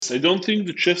chefs. I don't think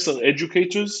that chefs are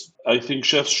educators. I think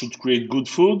chefs should create good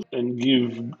food and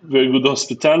give very good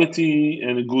hospitality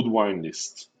and a good wine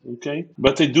list. Okay.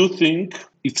 But I do think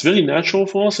it's very natural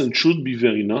for us and should be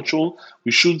very natural.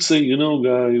 We should say,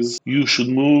 guys, you should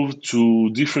move to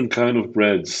different kind of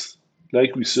breads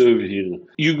like we serve here.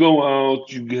 You go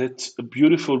out, you get a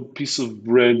beautiful piece of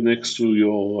bread next to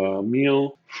your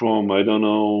meal from, I don't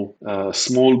know, a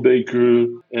small baker,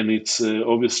 and it's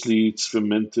obviously it's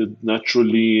fermented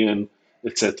naturally and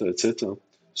etc. etc.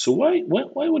 So why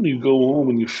when you go home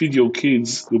and you feed your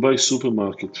kids, you buy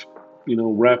supermarket,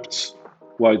 wrapped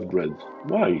white bread?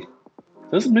 Why?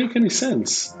 Doesn't make any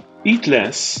sense. Eat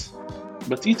less,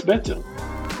 but eat better.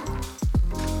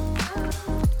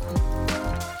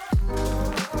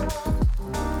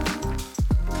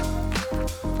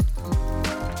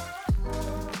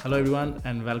 Hello, everyone,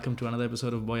 and welcome to another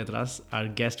episode of Boy at Ras. Our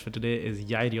guest for today is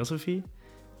Yair Yosefi.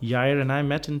 Yair and I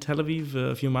met in Tel Aviv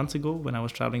a few months ago when I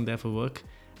was traveling there for work,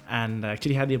 and I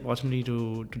actually had the opportunity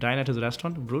to dine at his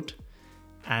restaurant, Brut.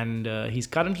 And he's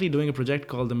currently doing a project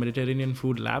called the Mediterranean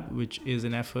Food Lab, which is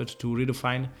an effort to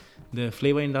redefine the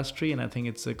flavor industry, and I think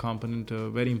it's a component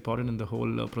very important in the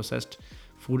whole processed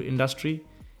food industry.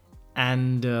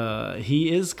 And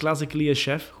he is classically a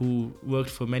chef who worked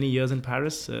for many years in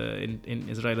Paris, in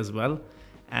Israel as well.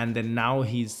 And then now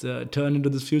he's turned into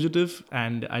this fugitive.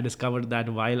 And I discovered that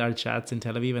while our chats in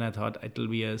Tel Aviv, and I thought it will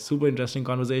be a super interesting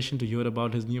conversation to hear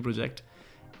about his new project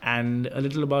and a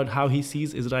little about how he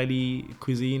sees Israeli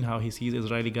cuisine, how he sees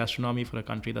Israeli gastronomy for a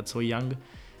country that's so young,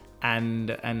 and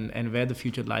where the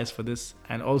future lies for this,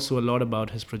 and also a lot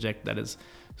about his project that is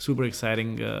super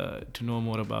exciting to know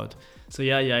more about. So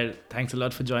yeah, thanks a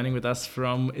lot for joining with us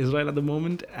from Israel at the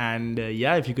moment, and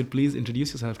if you could please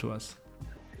introduce yourself to us.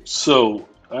 So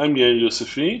I'm Yair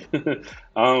Yosefi.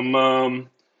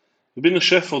 I've been a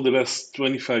chef for the last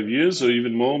 25 years or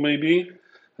even more, maybe.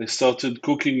 I started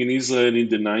cooking in Israel in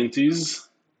the 90s,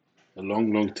 a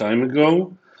long, long time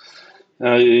ago.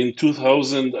 In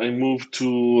 2000, I moved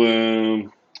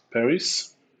to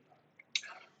Paris,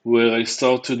 where I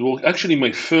started work. Actually,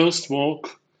 my first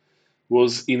work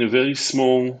was in a very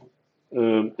small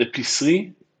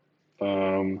épicerie.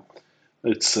 Um,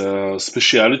 it's a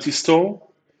specialty store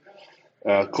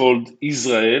called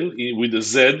Israel with a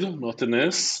Z, not an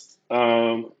S.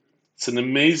 It's an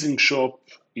amazing shop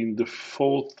in the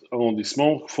fourth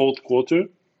arrondissement, fourth quarter,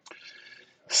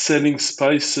 selling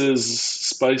spices,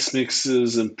 spice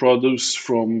mixes, and produce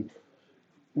from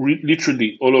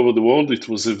literally all over the world. It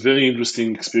was a very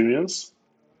interesting experience.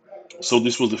 So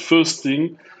this was the first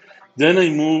thing. Then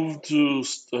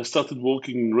I started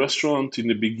working in restaurant. In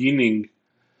the beginning,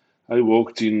 I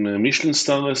worked in a Michelin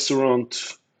star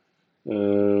restaurant,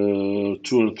 two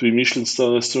or three Michelin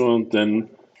star restaurant. Then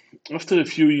after a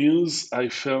few years, I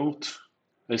felt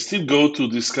I still go to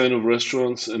this kind of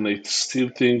restaurants, and I still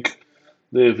think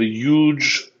they have a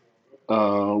huge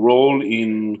role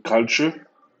in culture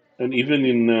and even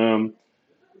in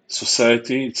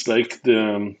society. It's like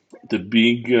the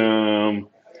big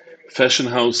fashion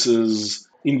houses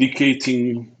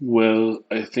indicating where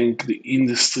I think the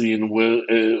industry and where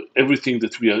everything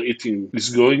that we are eating is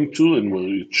going to and where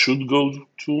it should go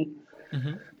to.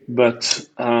 Mm-hmm. But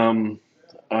I'm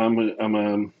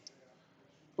a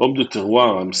homme de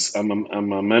terroir.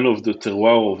 I'm a man of the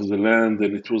terroir of the land,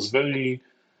 and it was very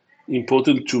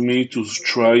important to me to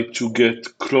try to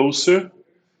get closer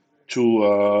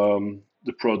to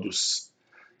the produce.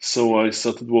 So I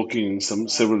started working in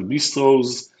several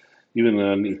bistros, even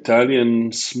an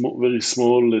Italian, very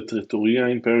small trattoria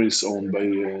in Paris owned by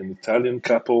an Italian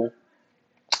couple.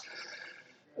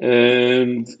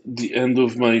 And the end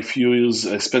of my few years,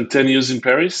 I spent 10 years in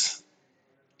Paris.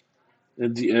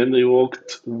 At the end, I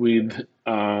worked with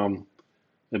a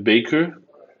baker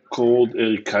called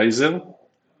Eric Kaiser.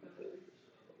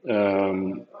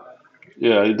 Um,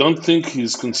 yeah, I don't think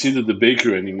he's considered a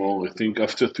baker anymore. I think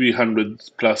after 300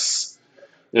 plus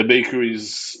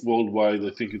bakeries worldwide,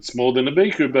 I think it's more than a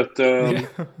baker, Yeah.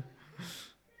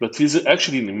 but he's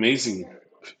actually an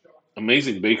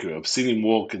amazing baker. I've seen him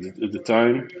work at the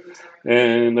time,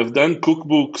 and I've done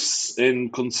cookbooks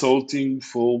and consulting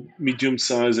for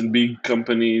medium-sized and big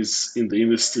companies in the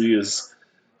industry as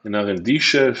an R&D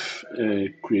chef,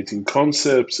 creating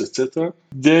concepts, etc.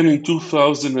 Then in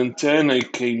 2010, I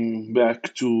came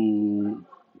back to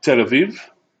Tel Aviv,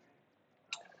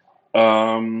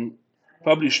 um,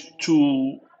 published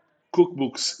two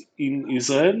cookbooks in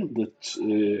Israel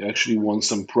that actually won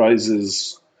some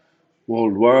prizes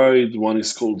worldwide. One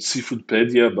is called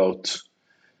Seafoodpedia, about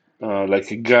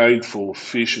like a guide for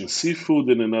fish and seafood,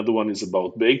 and another one is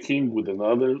about baking with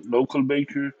another local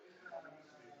baker.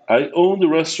 I owned a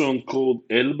restaurant called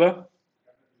Elba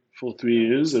for 3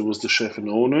 years. I was the chef and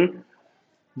owner.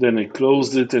 Then I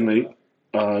closed it and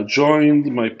I joined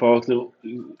my partner,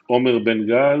 Omer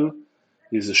Bengal.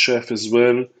 He's a chef as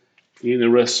well in a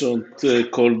restaurant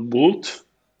called Brut.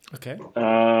 Okay.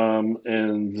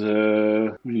 And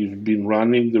we've been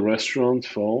running the restaurant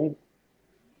for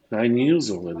 9 years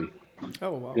already.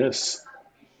 Oh wow. Yes.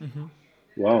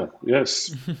 Wow.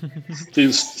 Yes.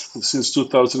 Since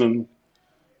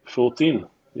 2014.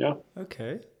 Yeah.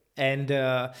 Okay. And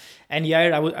and Yair,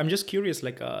 I'm just curious.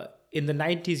 Like in the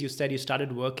 '90s, you said you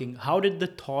started working. How did the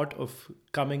thought of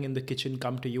coming in the kitchen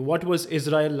come to you? What was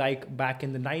Israel like back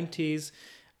in the '90s?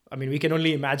 I mean, we can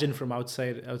only imagine from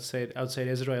outside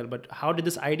Israel. But how did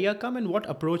this idea come, and what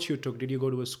approach you took? Did you go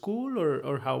to a school,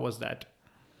 or how was that?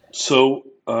 So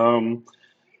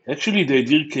actually, the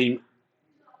idea came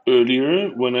earlier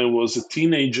when I was a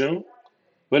teenager.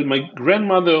 Well, my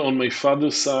grandmother on my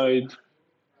father's side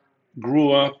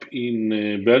grew up in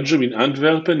Belgium, in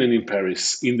Antwerp, and in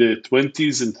Paris in the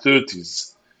 20s and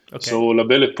 30s. Okay. So La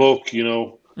Belle Époque,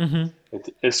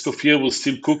 Escoffier was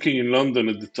still cooking in London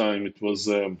at the time. It was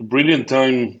a brilliant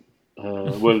time.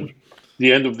 Well,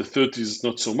 the end of the 30s,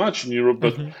 not so much in Europe,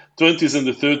 but 20s and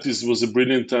the 30s was a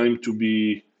brilliant time to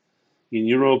be in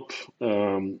Europe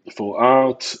for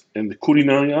art and the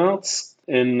culinary arts.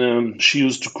 And she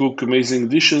used to cook amazing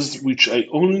dishes, which I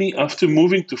only after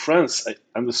moving to France I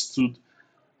understood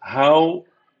how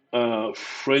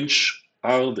French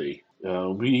are they.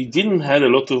 We didn't had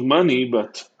a lot of money,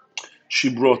 but she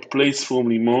brought plates from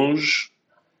Limoges,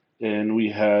 and we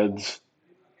had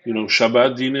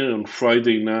Shabbat dinner on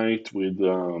Friday night with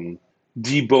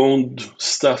deboned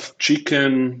stuffed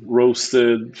chicken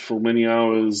roasted for many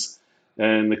hours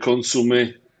and a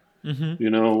consommé,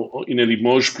 in a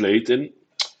Limoges plate. And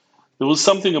there was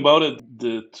something about it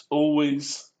that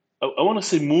always, I want to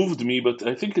say moved me, but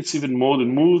I think it's even more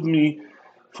than moved me.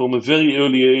 From a very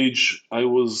early age,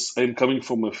 I'm coming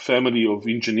from a family of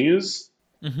engineers,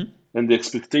 and the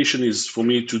expectation is for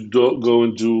me to go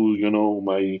and do,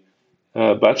 my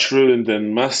bachelor and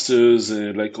then masters,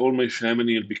 like all my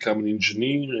family, and become an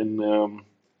engineer, and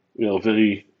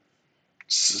very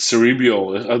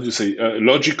cerebral, how do you say,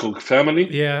 logical family.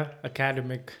 Yeah,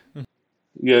 academic.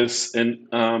 Yes, and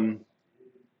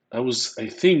I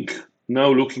think,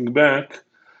 now looking back,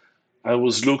 I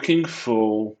was looking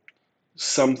for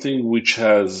something which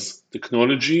has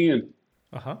technology and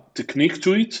Uh huh. technique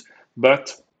to it,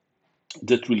 but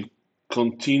that will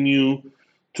continue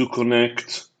to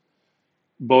connect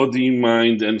body,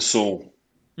 mind, and soul.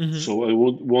 So I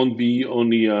won't be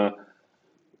only a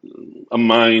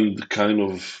mind kind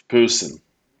of person.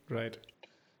 Right.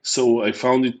 So I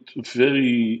found it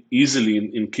very easily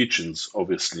in kitchens,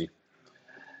 obviously.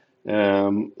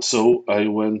 So I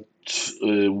went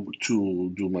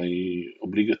to do my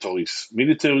obligatory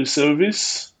military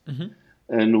service,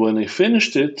 and when I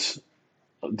finished it,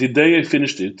 the day I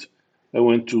finished it, I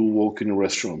went to work in a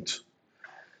restaurant.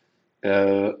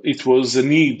 It was a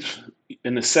need, a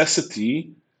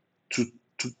necessity to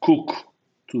cook,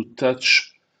 to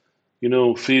touch,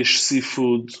 fish,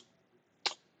 seafood.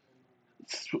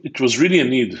 It was really a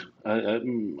need.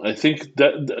 I think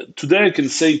that today I can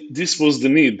say this was the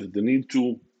need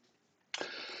to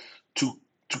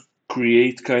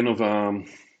create kind of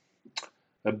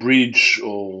a bridge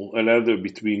or a ladder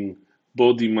between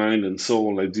body, mind, and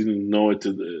soul. I didn't know it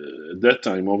at that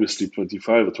time, obviously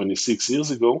 25 or 26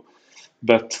 years ago,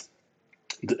 but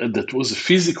that was a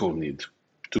physical need.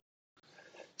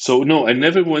 So no, I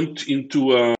never went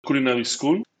into a culinary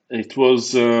school. It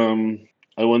was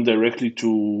I went directly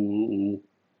to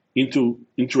into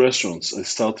restaurants. I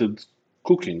started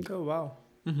cooking. Oh wow.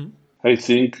 I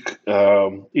think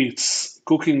it's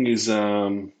cooking is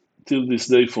till this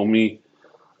day for me.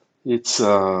 There's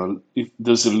a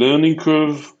learning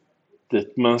curve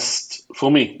that for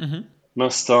me,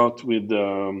 must start with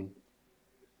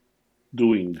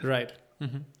doing, Right.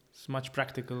 It's much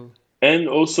practical. and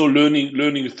also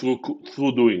learning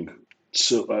through doing.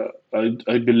 So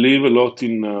I believe a lot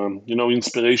in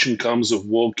inspiration comes of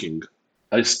walking.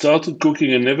 I started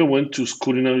cooking. I never went to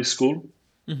culinary school.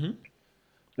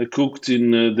 I cooked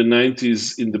in the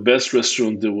 90s in the best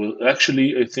restaurant. There were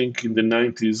actually, I think, in the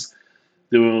 90s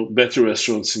there were better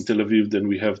restaurants in Tel Aviv than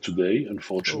we have today, Oh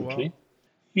unfortunately. wow.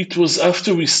 It was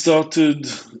after we started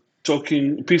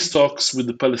talking peace talks with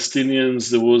the Palestinians.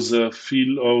 There was a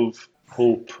feel of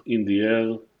hope in the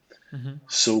air.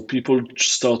 So people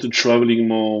started traveling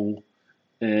more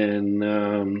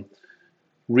and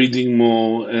reading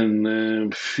more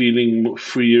and feeling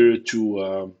freer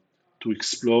to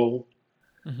explore.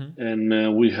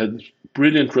 And we had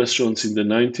brilliant restaurants in the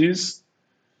 90s,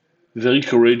 very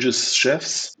courageous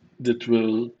chefs that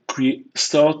were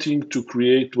starting to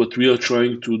create what we are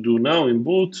trying to do now in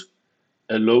both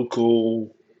a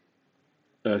local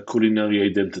culinary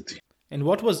identity. And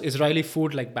what was Israeli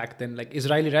food like back then? Like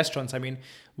Israeli restaurants, I mean,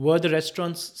 were the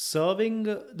restaurants serving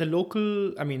the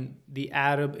local, I mean, the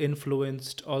Arab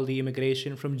influenced all the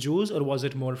immigration from Jews, or was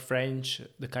it more French,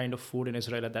 the kind of food in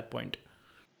Israel at that point?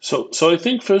 So I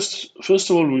think first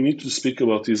of all we need to speak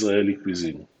about Israeli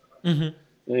cuisine,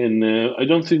 and I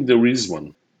don't think there is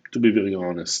one, to be very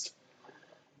honest.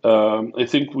 I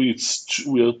think we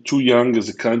are too young as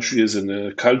a country, as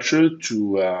a culture,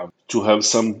 to have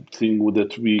something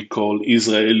that we call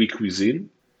Israeli cuisine.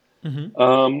 In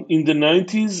the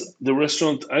 90s, the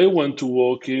restaurant I went to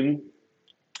work in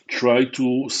tried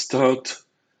to start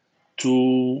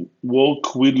to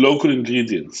work with local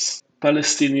ingredients,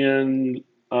 Palestinian,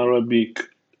 Arabic,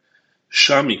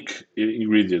 Shamic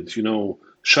ingredients. You know,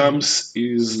 Shams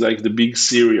is like the big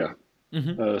Syria,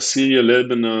 Syria,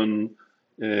 Lebanon,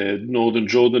 northern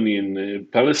Jordan,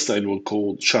 and Palestine were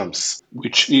called Shams,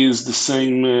 which is the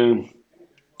same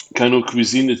kind of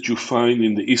cuisine that you find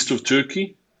in the east of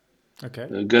Turkey, Okay.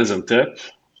 Gaziantep,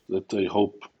 that I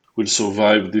hope will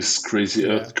survive this crazy Yeah.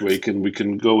 earthquake and we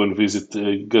can go and visit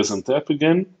Gaziantep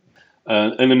again.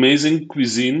 An amazing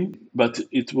cuisine, but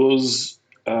it was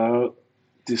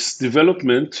this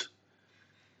development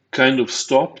kind of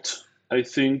stopped, I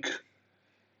think,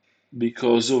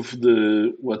 because of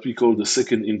the what we call the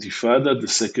second intifada, the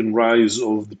second rise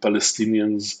of the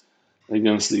Palestinians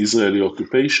against the Israeli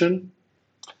occupation.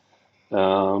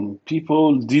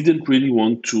 People didn't really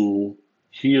want to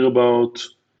hear about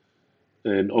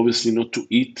and obviously not to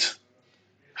eat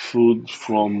food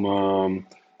from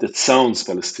that sounds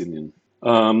Palestinian.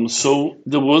 So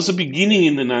there was a beginning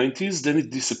in the 90s, then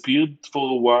it disappeared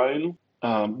for a while.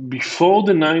 Before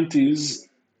the 90s,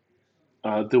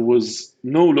 there was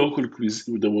no local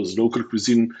cuisine. There was local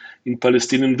cuisine in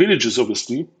Palestinian villages,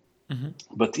 obviously,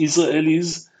 but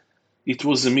Israelis, it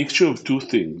was a mixture of two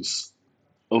things,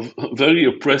 of very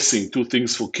oppressing two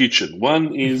things for kitchen.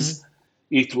 One is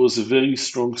it was a very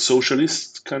strong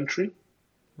socialist country,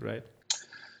 Right.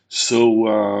 so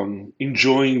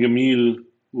enjoying a meal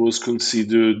was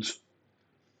considered,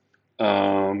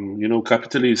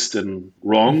 capitalist and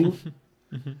wrong.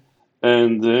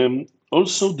 And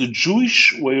also the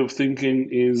Jewish way of thinking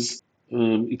is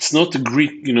it's not a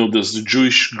Greek. There's the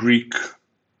Jewish Greek.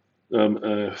 Um,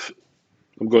 uh,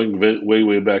 I'm going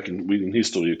way back in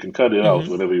history. You can cut it out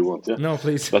whenever you want. Yeah, No,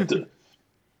 please. but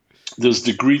there's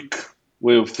the Greek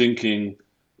way of thinking,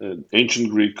 ancient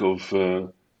Greek of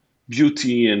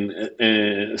beauty and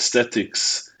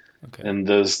aesthetics, Okay. and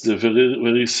there's the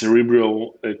very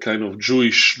cerebral kind of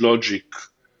Jewish logic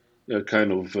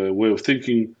kind of way of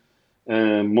thinking,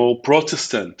 more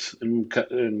Protestant, and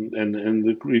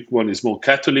the Greek one is more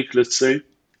Catholic, let's say.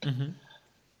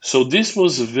 So this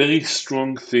was a very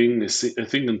strong thing, I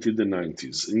think, until the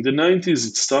 90s. In the 90s,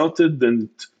 it started, then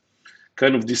it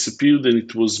kind of disappeared, and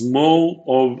it was more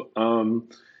of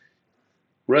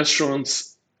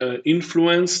restaurants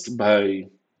influenced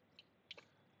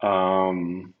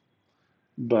um,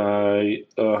 by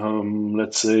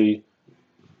let's say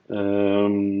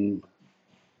um,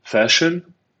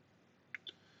 fashion.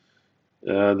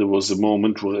 There was a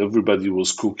moment where everybody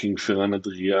was cooking Ferran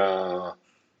Adria,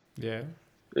 Yeah.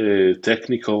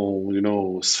 technical,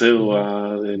 sphera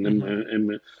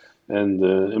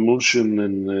and emulsion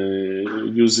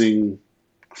and using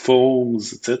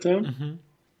foams, etc.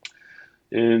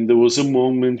 And there was a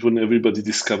moment when everybody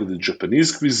discovered the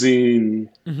Japanese cuisine,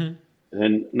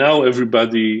 and now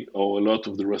everybody or a lot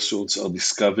of the restaurants are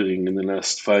discovering in the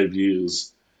last 5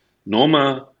 years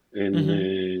Noma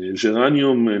and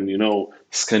Geranium and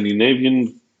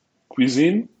Scandinavian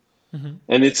cuisine.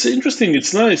 And it's interesting,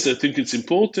 it's nice. I think it's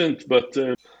important, but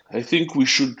I think we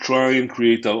should try and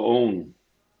create our own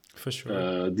For sure.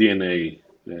 DNA,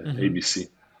 ABC.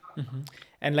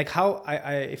 And like how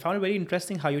I found it very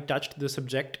interesting how you touched the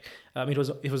subject.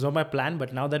 It was on my plan, but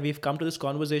now that we've come to this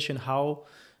conversation, how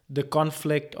the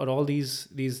conflict or all these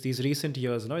recent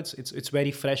years, it's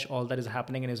very fresh. All that is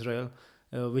happening in Israel,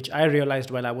 which I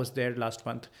realized while I was there last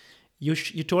month.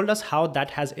 You told us how that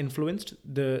has influenced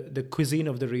the cuisine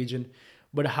of the region,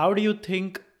 but how do you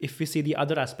think, if we see the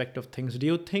other aspect of things, do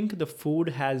you think the food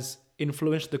has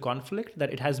influenced the conflict,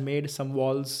 that it has made some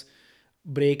walls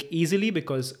break easily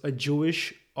because a Jewish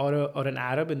or an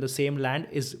Arab in the same land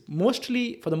is mostly,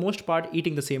 for the most part,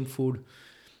 eating the same food?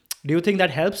 Do you think that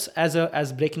helps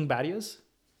as breaking barriers?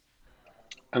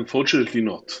 Unfortunately,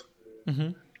 not.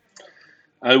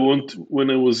 When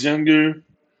I was younger,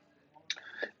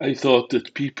 I thought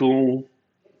that people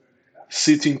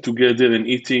sitting together and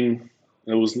eating,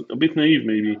 I was a bit naive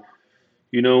maybe,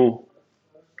 you know,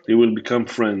 they will become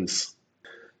friends.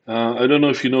 I don't know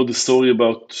if you know the story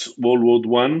about World War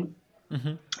One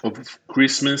of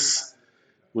Christmas,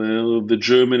 where the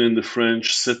German and the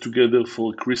French sat together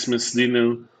for a Christmas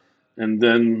dinner, and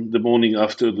then the morning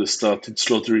after they started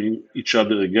slaughtering each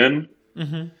other again.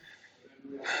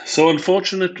 So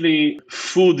unfortunately,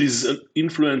 food is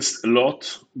influenced a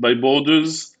lot by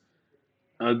borders.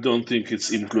 I don't think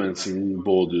it's influencing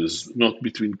borders, not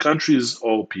between countries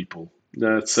or people.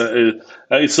 That's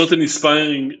it's not an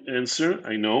inspiring answer,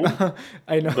 I know,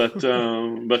 I know.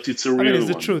 but it's a I mean, real it's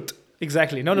the one. truth.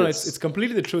 Exactly. No, no, it's Yes,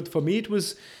 completely the truth. For me, it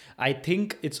was. I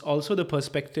think it's also the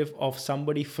perspective of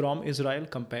somebody from Israel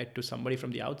compared to somebody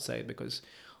from the outside. Because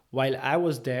while I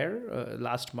was there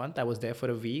last month, I was there for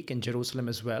a week in Jerusalem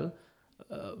as well,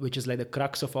 which is like the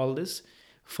crux of all this.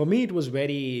 For me, it was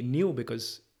very new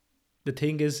because the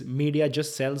thing is media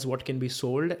just sells what can be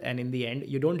sold, and in the end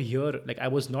you don't hear, like, I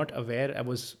was not aware, I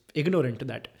was ignorant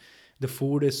that the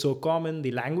food is so common,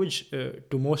 the language,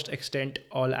 to most extent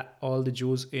all the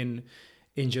Jews in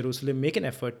Jerusalem make an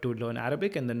effort to learn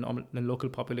Arabic, and then the local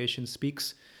population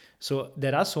speaks. So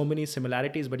there are so many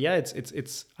similarities, but yeah,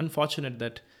 it's unfortunate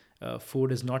that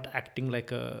food is not acting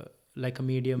like a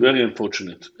medium. very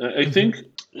unfortunate. I think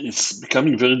it's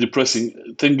becoming very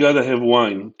depressing. Thank God I have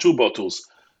wine, two bottles,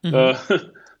 uh,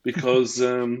 because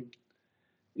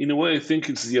in a way I think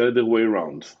it's the other way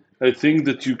around. I think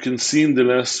that you can see in the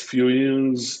last few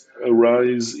years a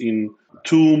rise in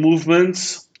two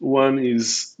movements. One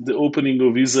is the opening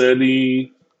of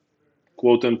Israeli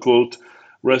quote unquote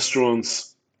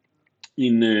restaurants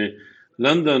in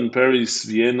London, Paris,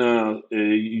 Vienna,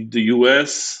 the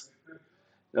US,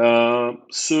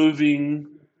 serving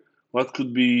what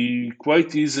could be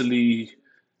quite easily,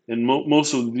 and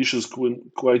most of the dishes could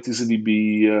quite easily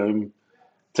be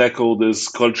tackled as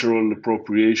cultural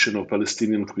appropriation of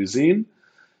Palestinian cuisine.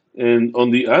 And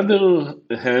on the other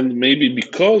hand, maybe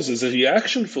because as a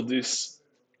reaction for this,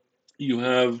 you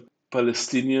have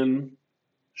Palestinian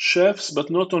chefs, but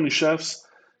not only chefs,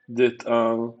 that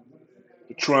are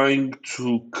trying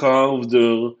to carve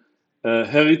their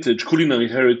heritage, culinary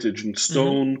heritage in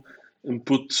stone and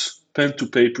put pen to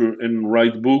paper and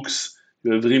write books.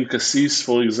 You have Rim Kassis,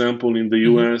 for example, in the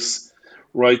US,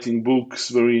 writing books,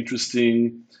 very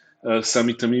interesting.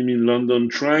 Sami Tamim in London,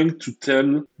 trying to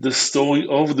tell the story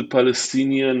of the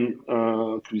Palestinian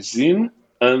cuisine.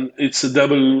 And it's a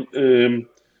double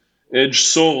edged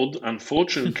sword,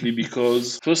 unfortunately,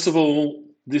 because, first of all,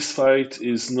 this fight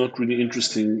is not really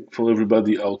interesting for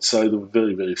everybody outside of a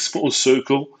very, very small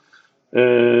circle.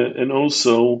 And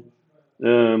also,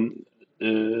 um,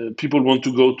 people want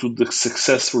to go to the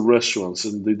successful restaurants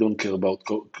and they don't care about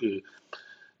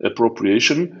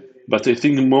appropriation. But I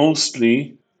think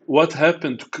mostly what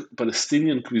happened to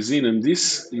Palestinian cuisine, and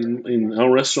this in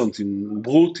our restaurant in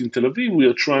Brut in Tel Aviv, we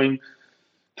are trying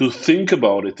to think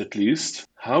about it at least.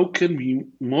 How can we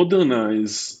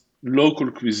modernize local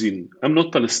cuisine? I'm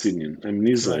not Palestinian, I'm an Right.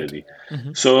 Israeli.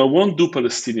 So I won't do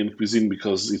Palestinian cuisine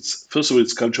because it's, first of all,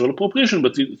 it's cultural appropriation,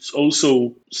 but it's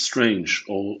also strange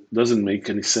or doesn't make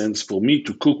any sense for me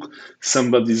to cook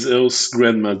somebody else's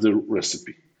grandmother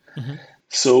recipe.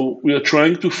 So we are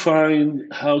trying to find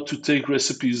how to take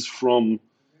recipes from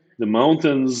the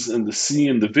mountains and the sea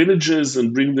and the villages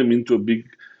and bring them into a big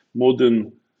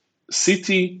modern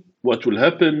city. What will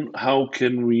happen? How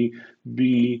can we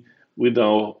be with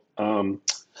our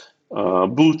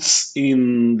boots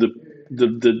in the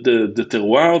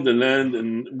terroir, the land,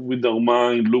 and with our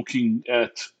mind looking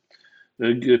at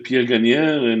Pierre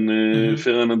Gagnère and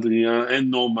Ferran Adrien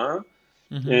and Norma.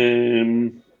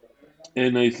 Um,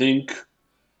 and I think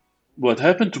what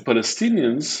happened to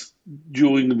Palestinians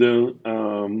during the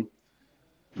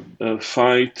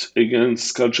fight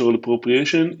against cultural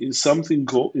appropriation is something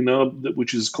called in Arab,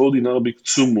 which is called in Arabic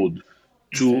tzumud,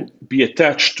 Okay. to be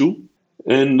attached to.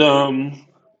 And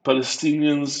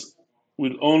Palestinians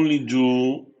will only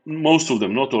do, most of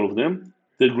them, not all of them,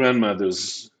 their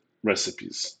grandmother's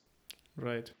recipes.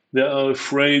 Right. They are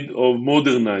afraid of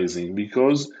modernizing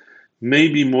because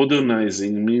maybe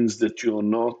modernizing means that you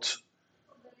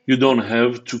don't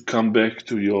have to come back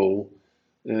to your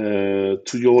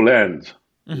land.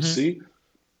 You see,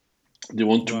 they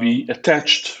want to Wow. be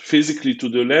attached physically to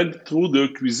the land through their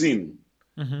cuisine.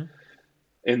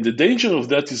 And the danger of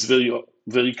that is very,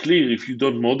 very clear. If you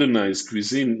don't modernize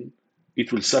cuisine,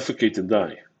 it will suffocate and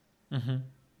die.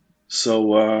 So,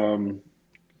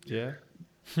 Yeah.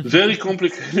 very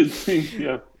complicated thing.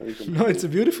 Yeah, very No, complicated.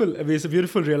 it's a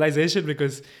beautiful realization,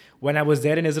 because when I was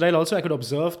there in Israel, also I could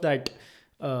observe that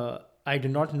I do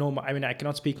not know. I mean, I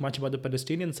cannot speak much about the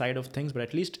Palestinian side of things, but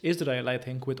at least Israel, I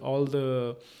think, with all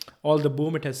the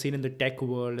boom it has seen in the tech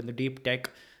world and the deep tech,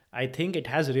 I think it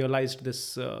has realized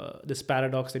this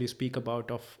paradox that you speak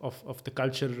about of the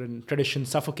culture and tradition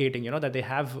suffocating. That they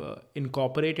have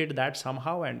incorporated that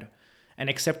somehow and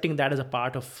accepting that as a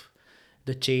part of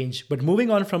the change. But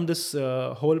moving on from this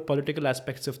whole political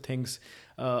aspects of things,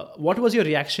 what was your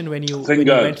reaction when you Thank when you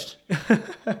God. went?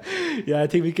 Yeah, I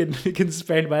think we can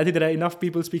spend, but I think there are enough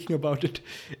people speaking about it,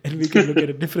 and we can look at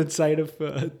a different side of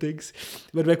things.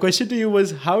 But my question to you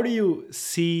was, how did you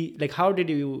see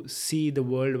the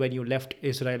world when you left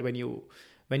Israel, when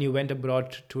you went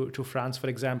abroad to France, for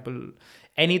example?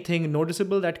 Anything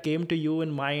noticeable that came to you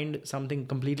in mind, something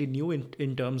completely new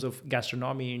in terms of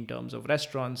gastronomy, in terms of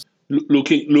restaurants?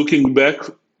 Looking back,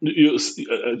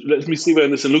 let me see if I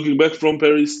understand. Looking back from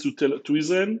Paris to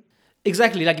Israel,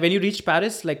 Exactly, like when you reached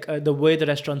Paris, like the way the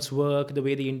restaurants work, the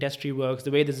way the industry works,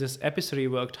 the way this epicery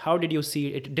worked, how did you see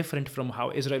it different from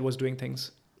how Israel was doing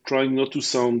things? trying not to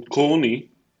sound corny,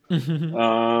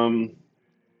 um,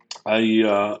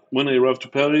 I when I arrived to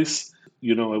Paris,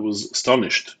 I was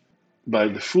astonished by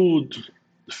the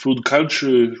food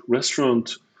culture,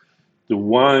 restaurant, the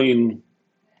wine.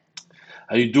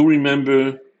 I do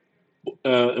remember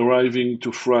arriving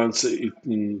to France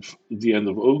in the end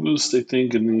of August, I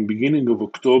think, and in the beginning of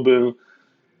October.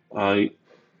 I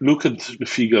look at the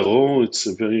Figaro. It's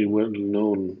a very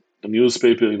well-known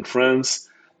newspaper in France,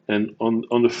 and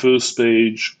on the first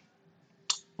page,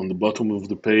 on the bottom of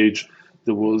the page,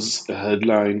 there was a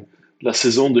headline: La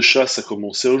saison de chasse a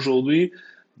commencé aujourd'hui.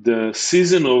 The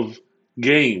season of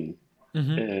game,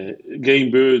 game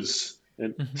birds,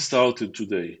 and started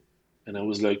today. And I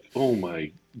was like, oh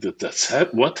my,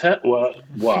 what?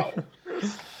 Wow.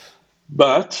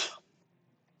 But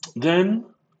then,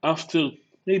 after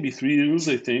maybe 3 years,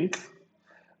 I think,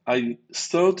 I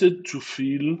started to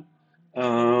feel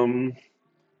um,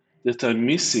 that I'm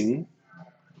missing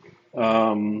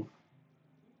um,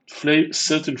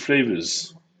 certain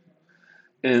flavors.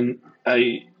 And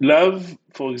I love,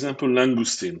 for example,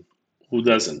 langoustine. Who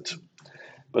doesn't?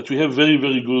 But we have very,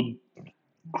 very good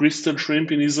crystal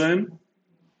shrimp in Israel.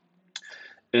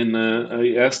 And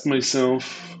I asked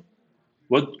myself,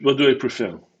 what do I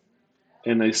prefer?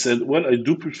 And I said, well, I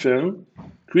do prefer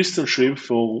crystal shrimp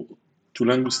to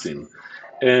langoustine.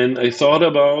 And I thought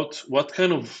about what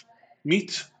kind of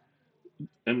meat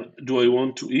do I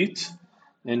want to eat,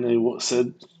 and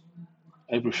said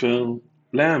I prefer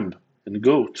lamb and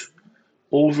goat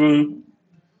over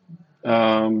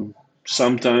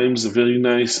sometimes a very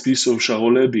nice piece of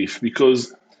charolais beef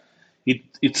because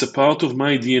it's a part of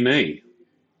my DNA.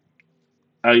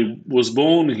 I was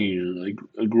born here.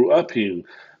 I grew up here.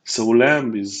 So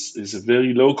lamb is a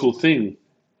very local thing.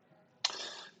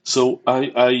 So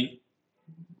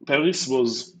Paris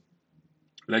was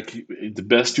like the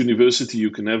best university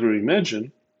you can ever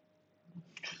imagine.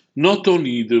 Not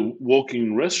only the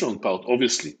walking restaurant part,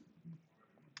 obviously,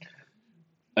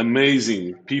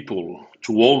 amazing people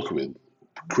to work with,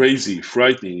 crazy,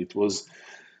 frightening. It was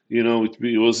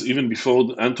even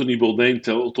before Anthony Bourdain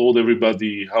told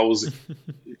everybody how the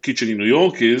kitchen in New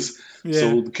York is. Yeah.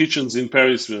 So the kitchens in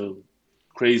Paris were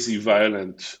crazy,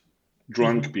 violent,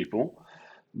 drunk people.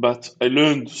 But I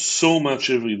learned so much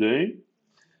every day.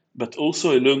 But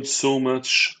also I learned so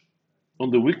much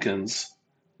on the weekends,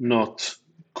 not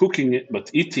cooking it,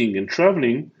 but eating and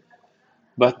traveling.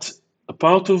 But a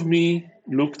part of me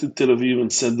looked at Tel Aviv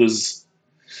and said,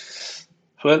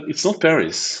 well, it's not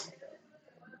Paris,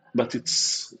 but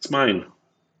it's mine.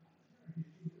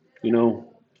 You know,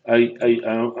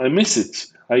 I miss it.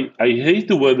 I hate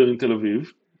the weather in Tel Aviv.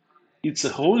 It's a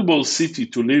horrible city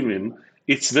to live in.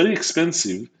 It's very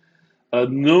expensive.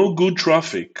 No good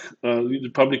traffic,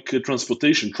 public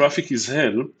transportation. Traffic is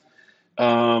hell.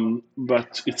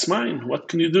 But it's mine. What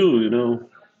can you do?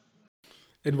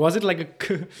 And was it like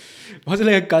a was it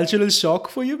like a cultural shock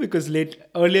for you? Because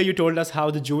earlier you told us how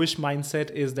the Jewish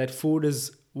mindset is that food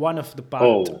is one of the part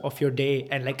Oh, of your day,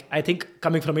 and like I think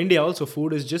coming from India also,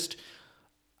 food is just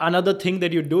another thing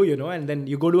that you do, and then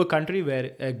you go to a country where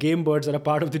game birds are a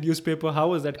part of the newspaper. How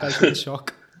was that cultural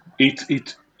shock?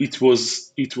 it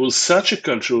was such a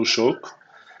cultural shock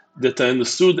that I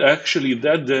understood actually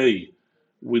that day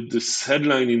with this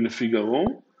headline in the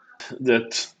Figaro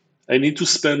that I need to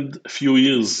spend a few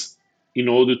years in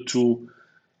order to.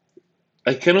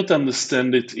 I cannot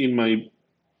understand it in my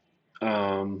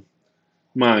um,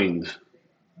 mind.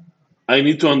 I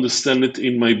need to understand it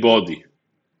in my body.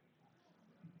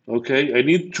 Okay, I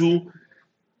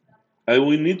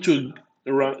will need to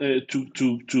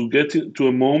get to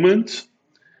a moment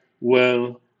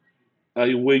where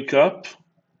I wake up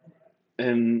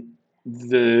and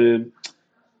the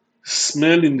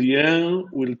smell in the air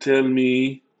will tell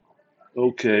me,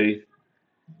 okay,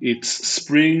 it's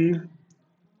spring,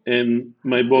 and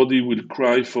my body will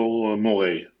cry for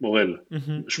morel Mm-hmm.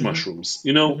 Mm-hmm. mushrooms.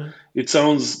 Mm-hmm. It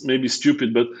sounds maybe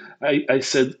stupid, but I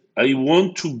said I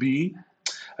want to be.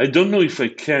 I don't know if I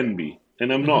can be,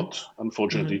 and I'm Mm-hmm. not, Mm-hmm.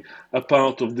 unfortunately, a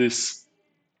part of this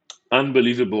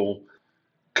unbelievable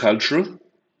culture.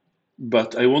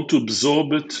 But I want to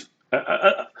absorb it.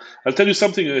 I'll tell you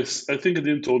something. I think I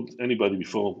didn't told anybody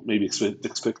before. Maybe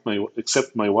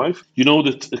except my wife. You know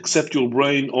that except your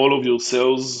brain, all of your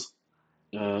cells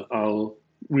are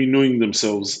renewing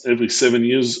themselves every 7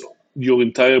 years. Your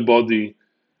entire body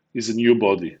is a new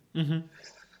body. Mm-hmm.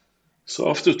 So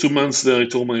after 2 months there, I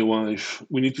told my wife,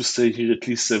 we need to stay here at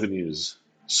least 7 years.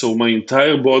 So my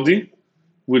entire body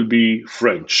will be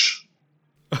French.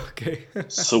 Okay.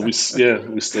 So we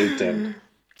stayed 10.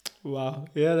 Wow.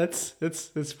 Yeah,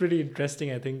 that's pretty interesting.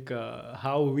 I think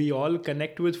how we all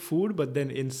connect with food, but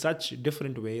then in such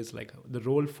different ways. Like the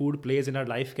role food plays in our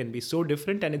life can be so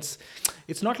different, and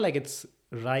it's not like it's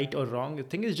right or wrong. I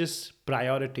think it's just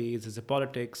priorities, it's the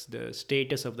politics, the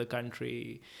status of the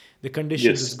country, the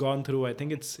conditions it's Yes, gone through. I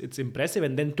think it's impressive,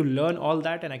 and then to learn all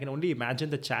that, and I can only imagine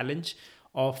the challenge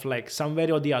of like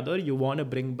somewhere or the other you want to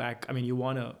bring back. I mean, you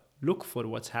want to look for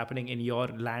what's happening in your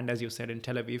land, as you said, in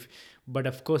Tel Aviv, but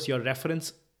of course your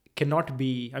reference cannot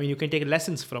be. I mean, you can take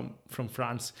lessons from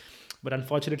France, but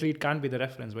unfortunately it can't be the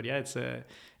reference. But yeah,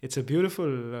 it's a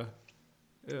beautiful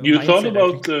you thought mindset, I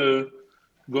about think.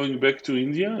 going back to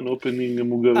India and opening a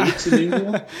Mugaritz in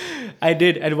India? I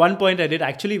did at one point. I did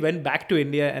actually went back to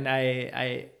India, and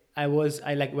I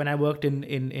like when I worked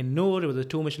in Noor. It was a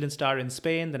two Michelin star in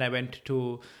Spain. Then I went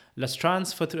to Las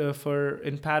Trans for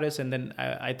in Paris, and then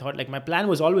I thought like my plan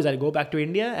was always I'll go back to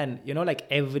India, and like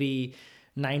every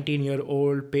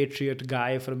 19-year-old patriot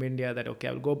guy from India, that okay,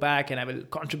 I'll go back and I will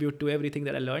contribute to everything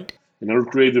that I learned. And I'll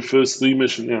create the first three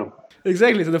mission. Yeah,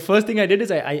 Exactly. So the first thing I did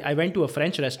is I went to a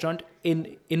French restaurant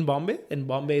in Bombay. And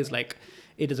Bombay is like,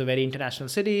 it is a very international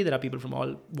city. There are people from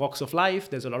all walks of life.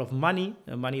 There's a lot of money.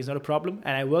 Money is not a problem.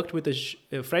 And I worked with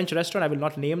a French restaurant. I will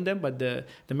not name them, but the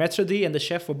maître d' and the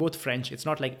chef were both French. It's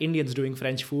not like Indians doing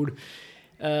French food.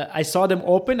 I saw them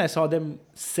open. I saw them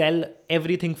sell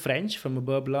everything French, from a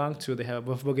beurre blanc to they have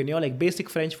a boeuf bourguignon, like basic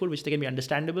French food, which they can be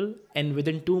understandable. And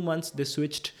within 2 months, they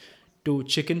switched to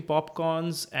chicken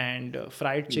popcorns and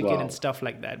fried chicken and wow. stuff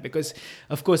like that. Because,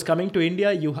 of course, coming to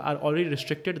India, you are already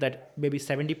restricted that maybe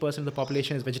 70% of the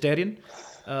population is vegetarian.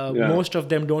 Yeah, Most of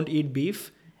them don't eat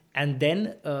beef. And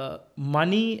then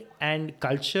money and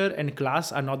culture and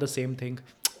class are not the same thing.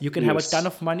 You can have a ton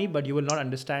yes, of money, but you will not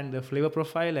understand the flavor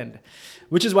profile, and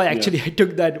which is why yeah. actually I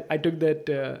took that.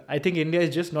 I think India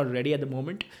is just not ready at the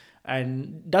moment,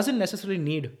 and doesn't necessarily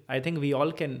need. I think we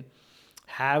all can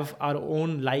have our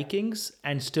own likings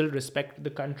and still respect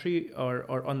the country,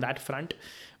 or on that front,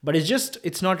 but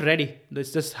it's not ready.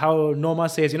 It's just how Noma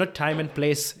says, time and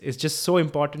place is just so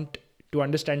important to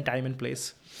understand time and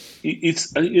place.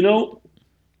 It's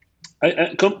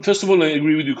first of all, I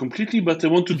agree with you completely, but I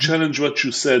want to challenge what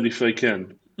you said if I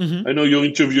can. I know you're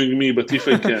interviewing me, but if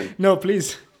I can, No,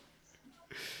 please.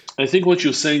 I think what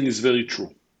you're saying is very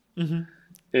true.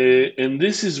 And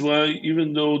this is why,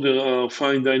 even though there are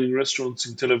fine dining restaurants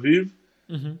in Tel Aviv,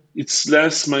 it's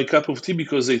less my cup of tea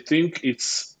because I think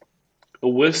it's a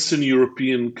Western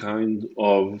European kind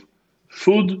of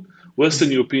food,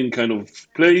 Western European kind of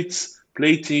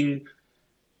plating,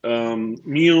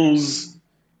 meals,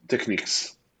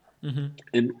 techniques.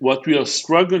 And what we are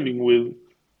struggling with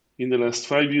in the last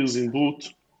 5 years in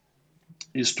Brut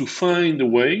is to find a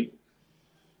way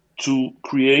to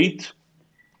create.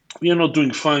 We are not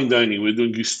doing fine dining, we're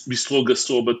doing bistro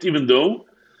gastro, but even though,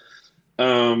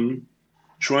 um,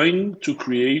 trying to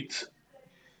create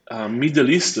a Middle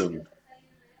Eastern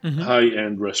high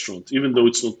end restaurant, even though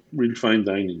it's not really fine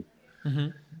dining.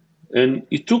 And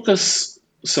it took us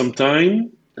some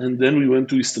time, and then we went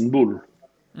to Istanbul.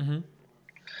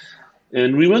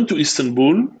 And we went to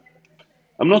Istanbul.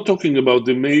 I'm not talking about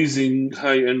the amazing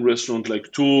high end restaurant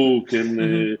like Turk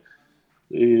and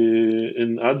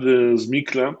others,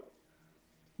 Mikla,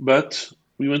 but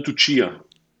we went to Chia,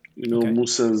 Okay.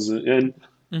 Musa's, and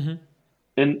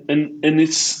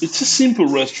it's a simple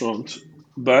restaurant,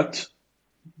 but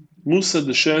Musa,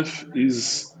 the chef,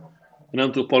 is an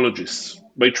anthropologist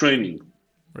by training.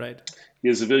 Right. He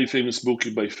has a very famous book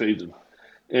by Faden.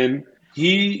 And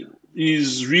he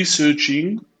is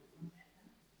researching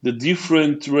the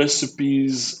different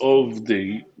recipes of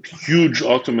the huge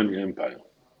Ottoman Empire.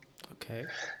 Okay.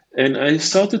 And I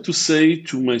started to say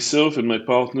to myself and my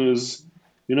partners,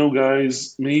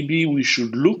 guys, maybe we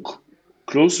should look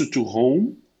closer to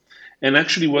home. And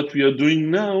actually, what we are doing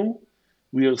now,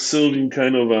 we are serving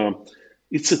kind of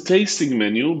it's a tasting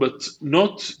menu, but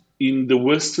not in the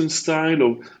Western style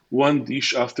of one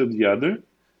dish after the other,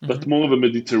 but more of a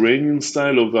Mediterranean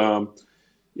style of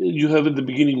you have at the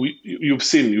beginning. You've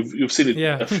seen it,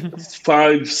 Yeah.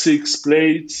 five, six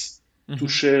plates to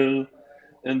share,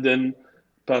 and then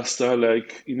pasta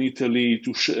like in Italy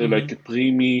to share like a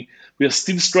primi. We are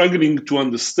still struggling to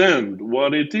understand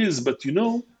what it is, but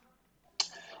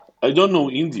I don't know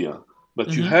India,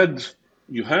 but you had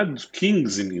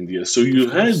kings in India, so Of you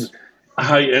had course.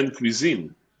 high-end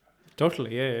cuisine.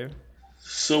 Totally. Yeah. Yeah.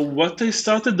 So what I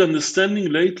started understanding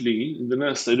lately in the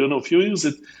last, I don't know, few years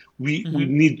that we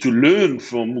need to learn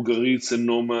from Mugaritz and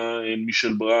Noma and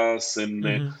Michel Bras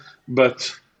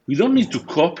but we don't need to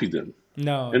copy them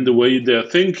No. and the No. way they're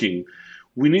thinking.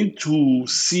 We need to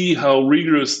see how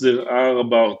rigorous they are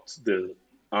about their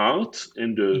art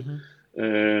and the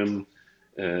um,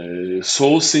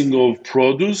 sourcing of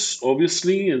produce,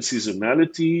 obviously, and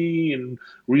seasonality and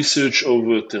research of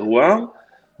terroir,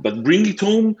 but bring it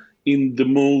home in the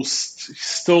most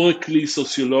historically,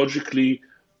 sociologically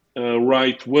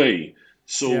right way. Yeah.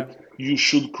 So you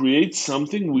should create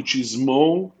something which is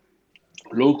more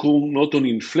local, not only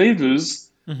in flavors,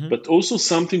 but also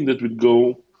something that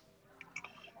will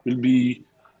be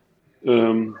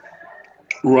um,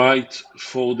 right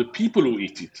for the people who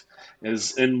eat it.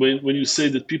 And when you say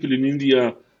that people in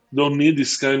India don't need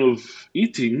this kind of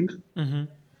eating,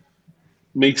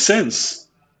 makes sense.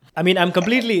 I mean, I'm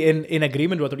completely in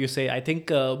agreement with what you say. I think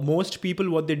most people,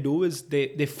 what they do is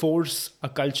they force a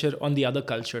culture on the other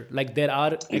culture. Like there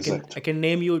are, I Exactly. can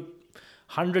name you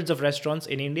hundreds of restaurants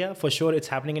in India. For sure, it's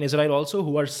happening in Israel also,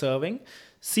 who are serving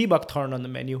sea buckthorn on the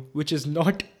menu, which is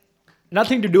not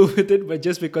nothing to do with it, but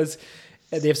just because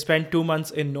they've spent 2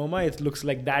 months in Noma, it looks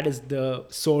like that is the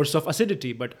source of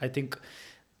acidity. But I think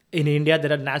in India,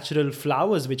 there are natural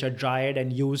flowers which are dried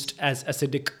and used as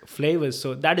acidic flavors.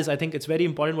 So that is, I think, it's very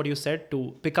important what you said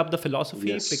to pick up the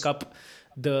philosophy, pick Yes. up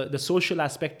the social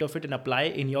aspect of it, and apply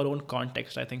in your own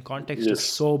context. I think context is Yes.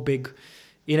 so big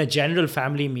in a general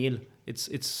family meal. It's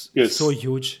so Yes.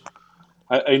 huge.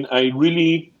 I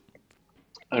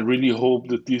really hope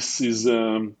that this is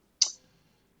a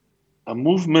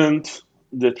movement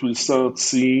that will start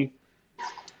see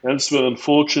elsewhere.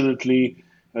 Unfortunately,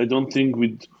 I don't think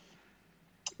with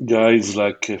guys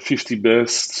like 50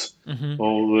 Best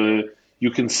or you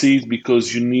can see it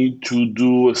because you need to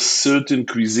do a certain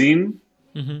cuisine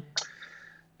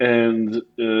and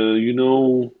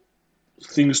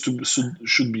things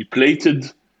should be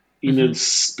plated in a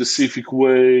specific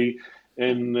way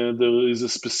and there is a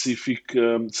specific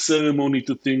ceremony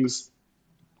to things.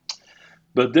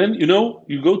 But then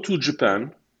you go to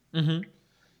Japan,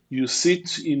 you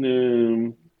sit in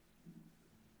a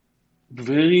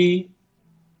very,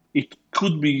 it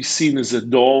could be seen as a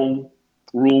dorm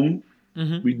room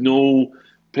with no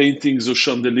paintings or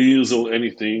chandeliers or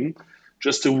anything,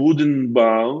 just a wooden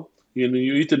bar. You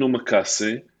eat an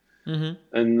omakase,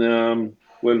 and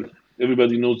well,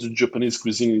 everybody knows that Japanese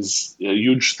cuisine is a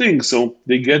huge thing, so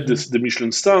they get the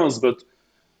Michelin stars, but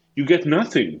you get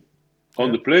nothing on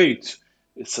Yeah. the plate.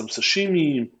 It's some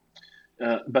sashimi,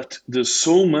 but there's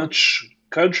so much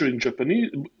culture in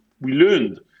Japanese. We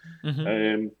learned.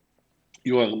 Um,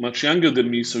 you are much younger than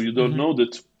me, so you don't know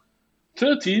that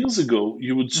 30 years ago,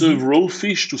 you would serve raw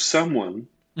fish to someone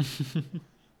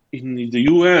in the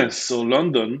US or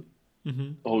London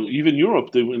or even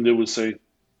Europe. They would say,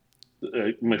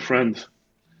 my friend,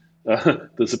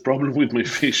 there's a problem with my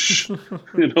fish.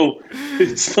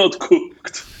 It's not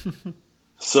cooked.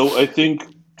 So I think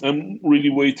I'm really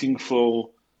waiting for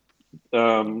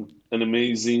an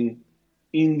amazing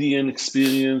Indian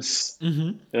experience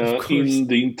Of course. in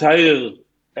the entire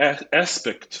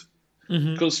aspect.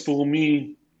 Because for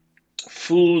me,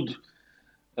 food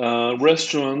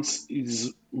restaurants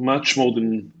is much more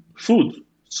than food.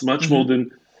 It's much more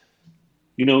than,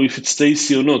 if it's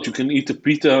tasty or not. You can eat a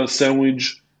pita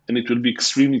sandwich and it will be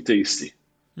extremely tasty.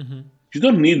 You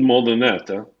don't need more than that.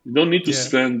 Huh? You don't need to Yeah.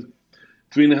 spend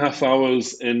 3.5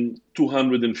 hours and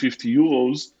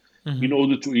 €250 in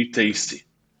order to eat tasty.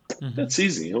 That's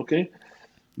easy, okay?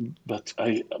 But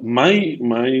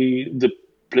the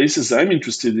places I'm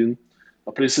interested in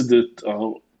are places that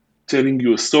are telling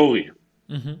you a story.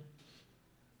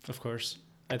 Of course.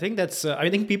 I think that's. I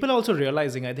think people are also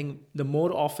realizing. I think the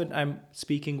more often I'm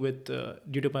speaking with,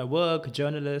 due to my work,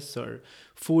 journalists or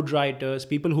food writers,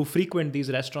 people who frequent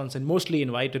these restaurants and mostly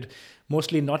invited,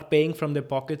 mostly not paying from their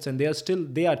pockets, and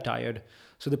they are tired.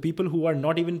 So the people who are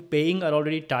not even paying are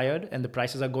already tired, and the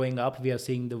prices are going up. We are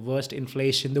seeing the worst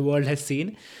inflation the world has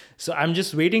seen. So I'm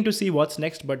just waiting to see what's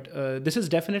next. But this is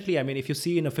definitely. I mean, if you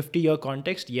see in a 50-year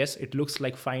context, yes, it looks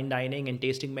like fine dining and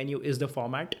tasting menu is the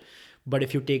format, but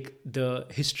if you take the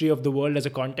history of the world as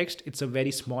a context, it's a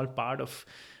very small part of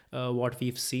what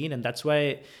we've seen. And that's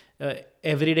why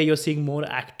every day you're seeing more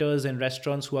actors and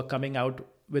restaurants who are coming out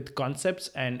with concepts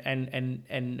and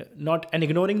not and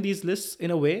ignoring these lists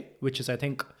in a way, which is I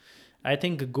think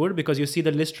good, because you see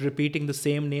the list repeating the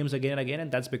same names again and again,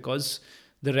 and that's because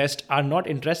the rest are not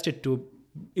interested to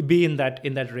be in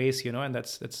that race, and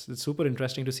that's super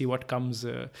interesting to see what comes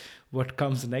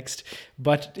next.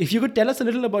 But if you could tell us a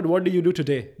little about what do you do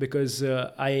today, because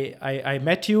I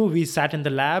met you, we sat in the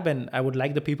lab, and I would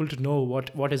like the people to know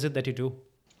what is it that you do.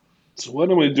 So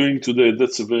what am I doing today?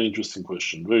 That's a very interesting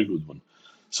question. Very good one.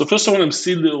 So first of all, I'm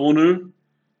still the owner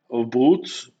of Brut,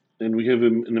 and we have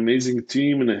an amazing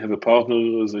team, and I have a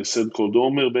partner, as I said, called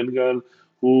Omer Bengal,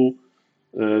 who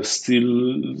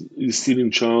still is still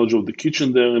in charge of the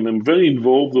kitchen there, and I'm very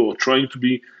involved, or trying to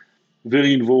be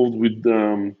very involved with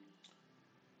the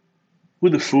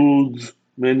food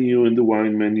menu and the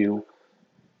wine menu.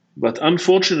 But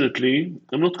unfortunately,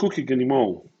 I'm not cooking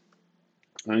anymore.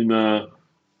 I'm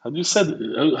how do you said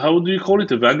how do you call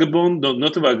it, a vagabond? No,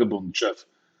 not a vagabond, chef.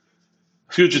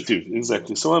 Fugitive,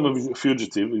 exactly. So I'm a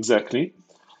fugitive, exactly.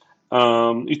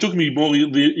 It took me more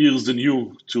years than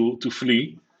you to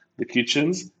flee the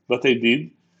kitchens, but I did.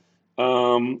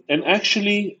 And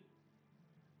actually,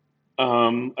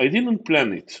 I didn't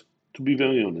plan it, to be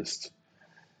very honest.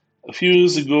 A few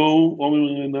years ago,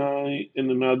 Omer and I and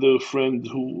another friend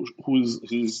who is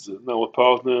he's now a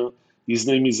partner, his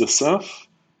name is Asaf.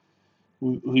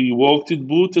 We worked at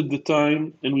Boot at the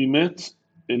time, and we met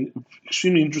an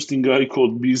extremely interesting guy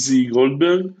called BZ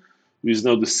Goldberg, who is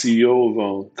now the CEO of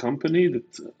our company.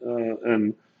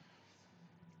 And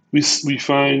we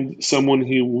find someone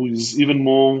here who is even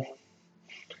more,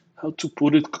 how to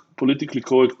put it politically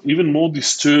correct, even more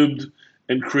disturbed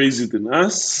and crazy than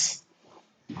us,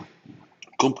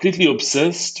 completely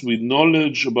obsessed with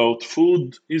knowledge about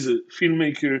food. He's a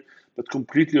filmmaker, but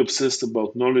completely obsessed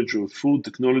about knowledge of food,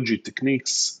 technology,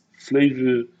 techniques,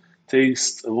 flavor,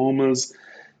 taste, aromas.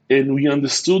 And we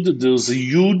understood that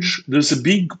there's a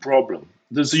big problem.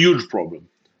 There's a huge problem.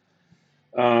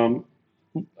 Um,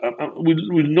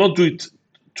 we'll not do it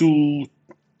too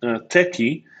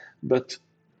techy, but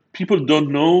people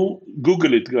don't know.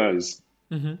 Google it, guys.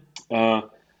 Mm-hmm. Uh,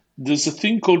 there's a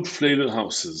thing called flavor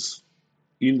houses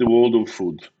in the world of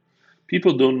food.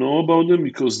 People don't know about them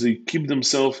because they keep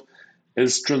themselves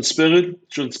as transparent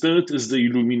as the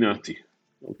Illuminati.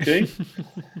 Okay,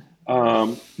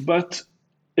 but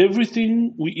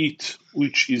everything we eat,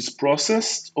 which is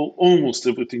processed, or almost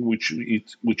everything which we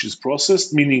eat, which is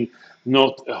processed, meaning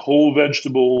not a whole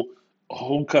vegetable, a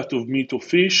whole cut of meat or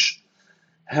fish,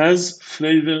 has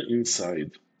flavor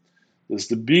inside. There's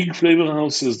the big flavor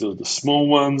houses, there's the small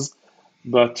ones,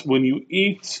 but when you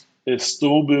eat a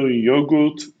strawberry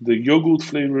yogurt, the yogurt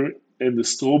flavor and the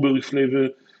strawberry flavor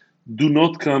do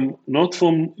not come not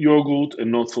from yogurt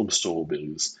and not from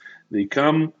strawberries. They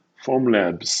come from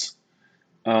labs,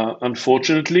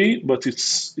 unfortunately, but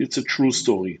it's a true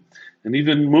story. And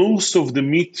even most of the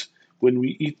meat, when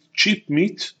we eat cheap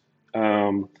meat,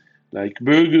 um, like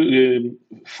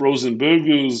frozen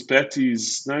burgers,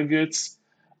 patties, nuggets,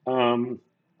 um,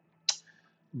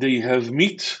 they have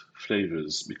meat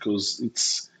flavors because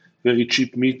it's very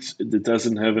cheap meat that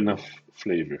doesn't have enough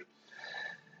flavor.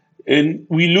 And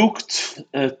we looked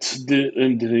at the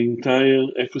entire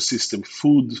ecosystem,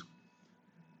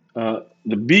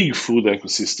 the big food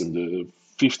ecosystem, the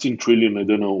 15 trillion, I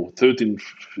don't know, 13,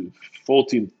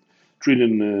 14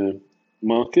 trillion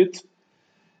market.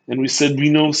 And we said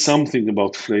we know something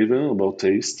about flavor, about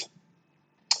taste,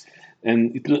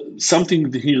 and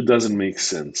something here doesn't make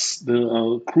sense. There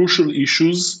are crucial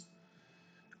issues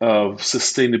of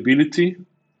sustainability,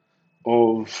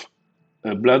 of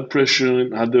blood pressure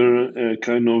and other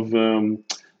kind of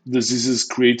diseases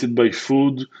created by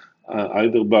food,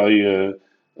 either by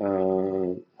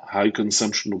high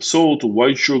consumption of salt or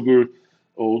white sugar,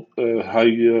 or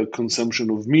high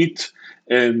consumption of meat.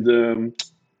 And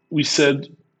we said,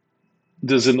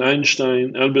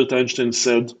 Albert Einstein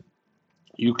said,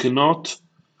 you cannot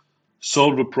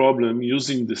solve a problem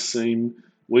using the same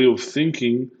way of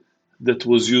thinking that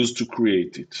was used to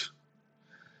create it.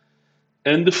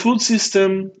 And the food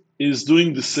system is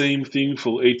doing the same thing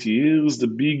for 80 years. The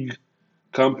big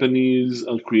companies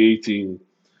are creating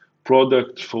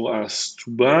product for us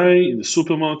to buy in the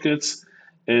supermarkets,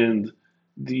 and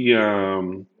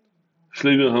the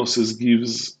flavor houses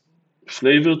gives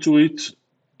flavor to it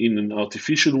in an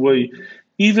artificial way.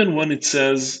 Even when it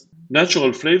says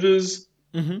natural flavors,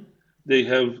 they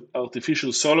have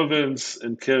artificial solvents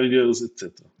and carriers,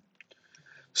 etc.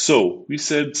 So we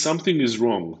said something is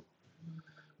wrong,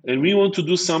 and we want to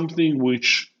do something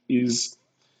which is,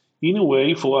 in a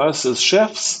way, for us as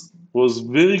chefs, was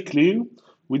very clear.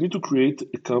 We need to create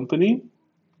a company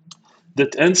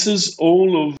that answers all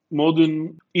of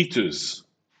modern eaters.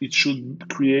 It should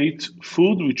create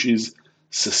food which is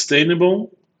sustainable,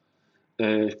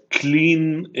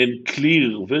 clean and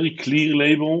clear, very clear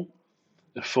label,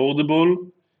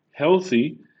 affordable,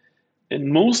 healthy, and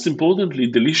most importantly,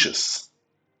 delicious.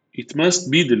 It must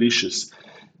be delicious.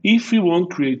 If we want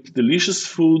to create delicious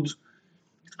food,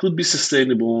 it could be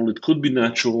sustainable, it could be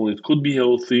natural, it could be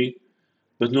healthy,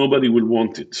 but nobody will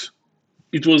want it.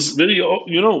 It was very,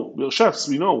 we're chefs,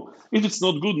 we know. If it's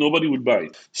not good, nobody will buy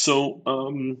it. So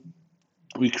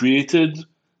we created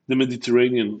the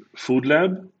Mediterranean Food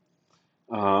Lab,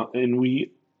 and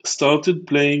we started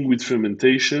playing with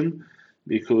fermentation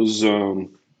because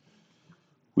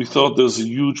we thought there's a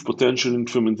huge potential in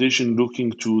fermentation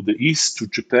looking to the east, to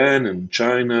Japan and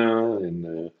China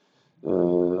and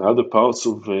other parts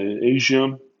of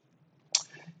Asia.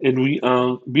 And we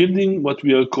are building what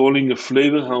we are calling a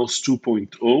Flavor House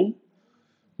 2.0,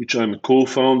 which I'm a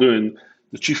co-founder and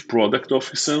the chief product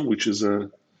officer, which is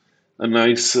a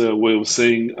nice way of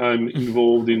saying I'm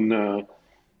involved in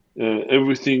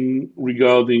everything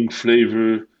regarding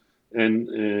flavor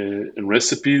and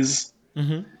recipes.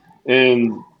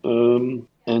 And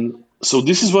so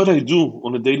this is what I do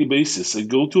on a daily basis. I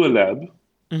go to a lab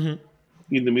in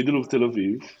the middle of Tel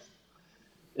Aviv,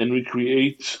 and we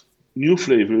create new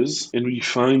flavors, and we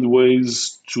find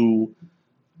ways to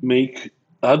make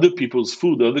other people's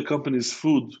food, other companies'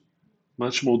 food,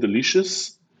 much more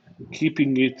delicious,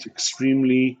 keeping it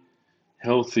extremely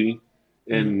healthy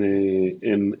and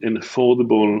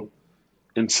affordable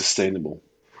and sustainable.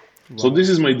 So Wow. this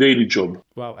is my daily job.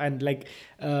 Wow. And like,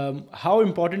 how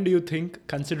important do you think,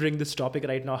 considering this topic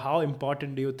right now, how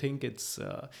important do you think it's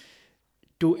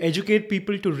to educate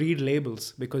people to read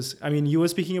labels? Because, I mean, you were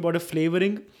speaking about a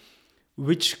flavoring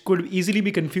which could easily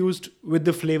be confused with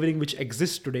the flavoring which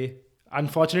exists today.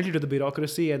 Unfortunately, to the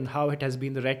bureaucracy and how it has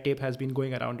been, the red tape has been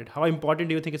going around it. How important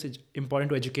do you think it's important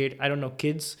to educate, I don't know,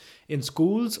 kids in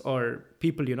schools or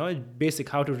people, basic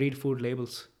how to read food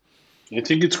labels? I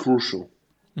think it's crucial.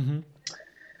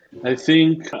 I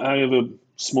think I have a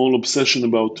small obsession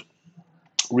about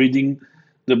reading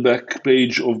the back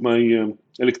page of my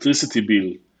electricity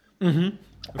bill.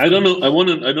 Of I don't course.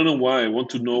 know. I don't know why. I want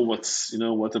to know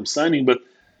what I'm signing, but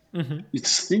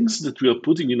it's things that we are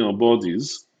putting in our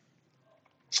bodies.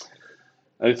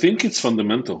 I think it's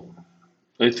fundamental.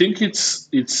 I think it's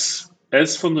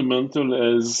as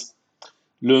fundamental as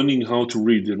learning how to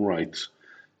read and write.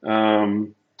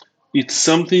 Um, it's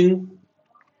something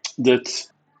that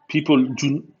people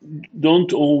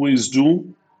don't always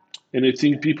do, and I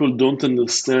think people don't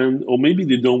understand, or maybe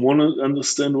they don't want to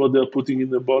understand what they're putting in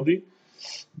their body.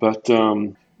 But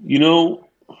you know,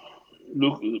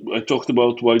 look, I talked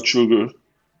about white sugar,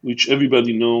 which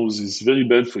everybody knows is very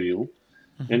bad for you.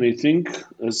 And I think,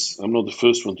 as I'm not the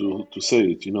first one to say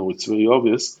it, it's very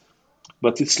obvious,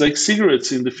 but it's like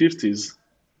cigarettes in the 50s.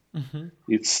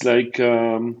 It's like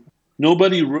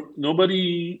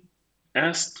nobody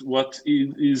asked what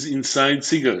is inside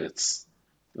cigarettes.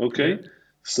 Yeah. Okay,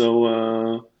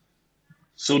 so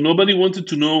so nobody wanted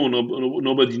to know,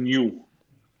 nobody knew.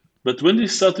 But when they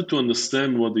started to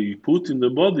understand what they put in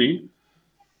the body,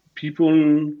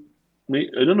 people,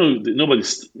 I don't know,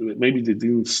 maybe they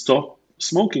didn't stop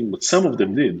smoking, but some of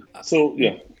them did. So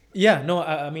yeah, Yeah, no,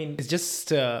 I mean, it's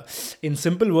just, in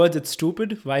simple words, it's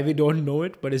stupid why we don't know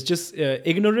it, but it's just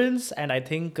ignorance. And I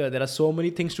think there are so many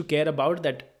things to care about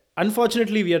that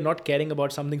unfortunately we are not caring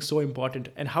about something so important.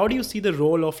 And how do you see the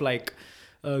role of like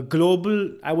global,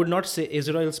 I would not say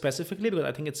Israel specifically, because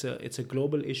I think it's a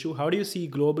global issue. How do you see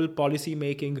global policy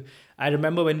making? I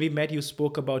remember when we met, you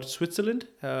spoke about Switzerland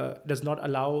does not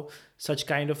allow such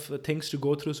kind of things to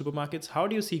go through supermarkets. How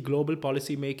do you see global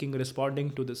policy making responding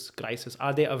to this crisis?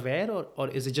 Are they aware, or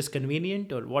is it just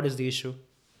convenient, or what is the issue?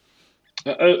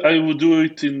 I would do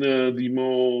it in the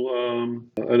more,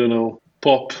 I don't know,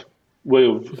 pop way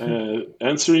of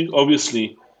answering.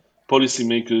 Obviously,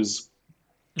 policymakers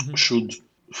should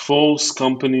force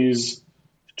companies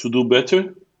to do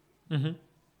better.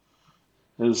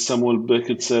 as Samuel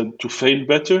Beckett said, to fail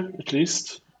better at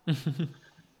least,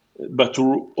 but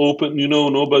to open.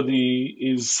 Nobody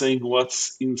is saying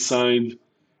what's inside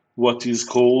what is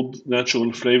called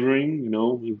natural flavoring.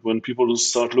 When people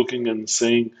start looking and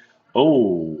saying,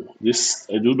 "Oh, this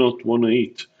I do not want to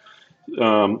eat,"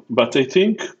 but I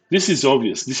think this is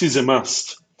obvious. This is a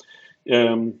must.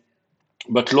 Um,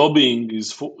 but lobbying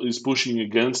is pushing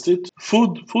against it.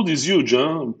 Food is huge.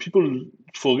 Huh? People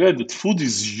forget that food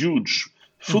is huge.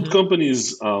 Food Hmm.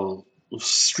 companies are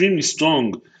extremely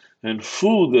strong, and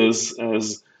food as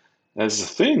a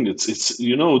thing, it's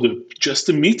the just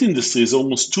the meat industry is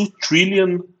almost $2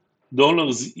 trillion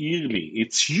yearly.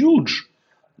 It's huge.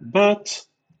 But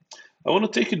I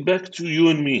want to take it back to you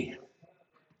and me,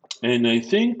 and I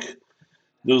think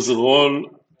there's a role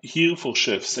here for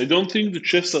chefs. I don't think that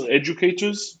chefs are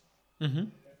educators. Hmm.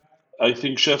 I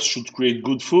think chefs should create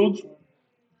good food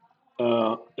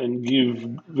and give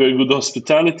very good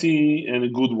hospitality and a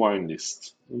good wine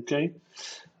list. Okay,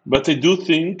 but I do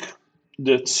think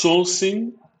that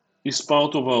sourcing is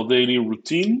part of our daily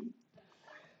routine,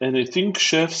 and I think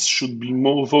chefs should be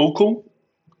more vocal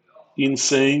in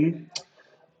saying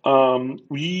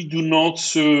we do not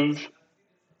serve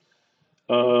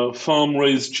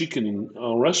farm-raised chicken in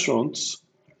our restaurants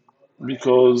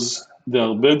because they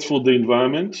are bad for the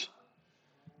environment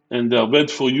and they are bad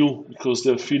for you because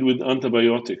they're filled with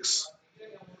antibiotics.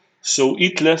 So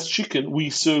eat less chicken. We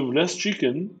serve less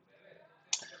chicken,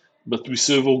 but we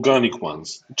serve organic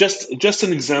ones. Just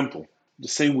an example. The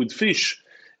same with fish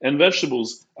and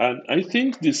vegetables. And I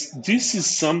think this is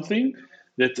something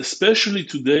that especially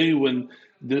today when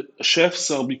the chefs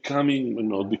are becoming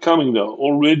not becoming they're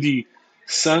already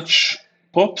such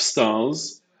pop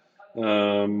stars.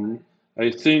 Um,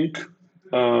 I think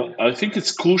I think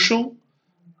it's crucial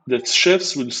that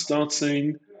chefs will start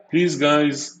saying, please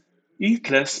guys, eat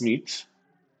less meat,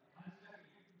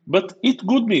 but eat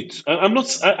good meat. I'm not.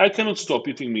 I cannot stop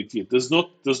eating meat yet. There's not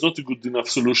a good enough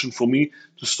solution for me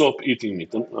to stop eating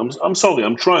meat. I'm sorry.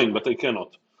 I'm trying, but I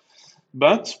cannot.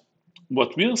 But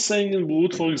what we are saying in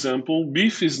Beirut, for example,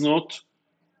 beef is not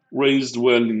raised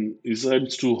well in Israel.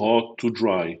 It's too hot, too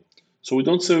dry. So we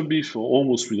don't serve beef, or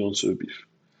almost we don't serve beef.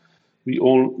 We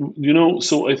all,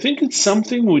 So I think it's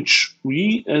something which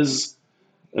we, as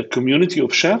a community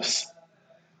of chefs,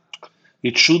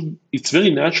 it's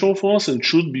very natural for us and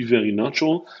should be very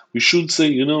natural. We should say,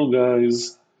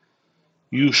 guys,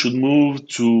 you should move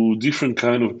to different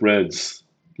kind of breads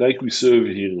like we serve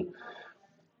here.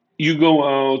 You go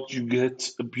out, you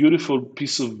get a beautiful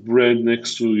piece of bread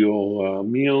next to your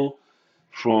meal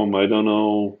from, I don't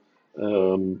know,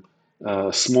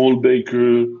 a small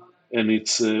baker, and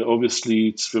it's obviously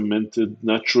it's fermented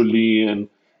naturally and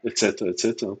etc.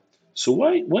 etc. So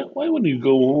why when you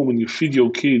go home and you feed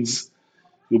your kids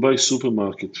you buy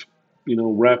supermarket,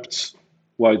 wrapped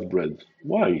white bread.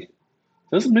 Why?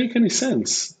 Doesn't make any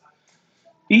sense.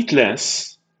 Eat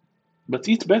less, but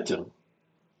eat better.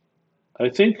 I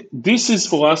think this is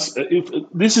for us. If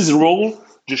this is a role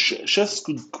the chefs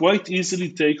could quite easily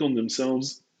take on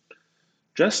themselves.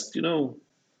 Just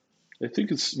I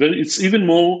think It's even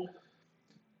more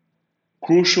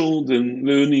crucial than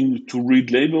learning to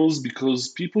read labels because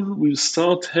people will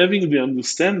start having the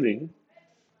understanding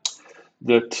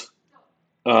that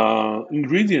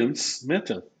ingredients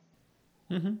matter.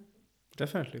 Hmm.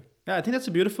 Definitely. Yeah, I think that's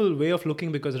a beautiful way of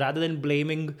looking, because rather than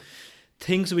blaming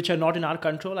things which are not in our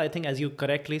control, I think, as you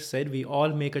correctly said, we all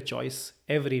make a choice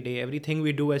every day. Everything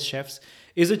we do as chefs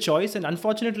is a choice. And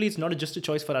unfortunately, it's not just a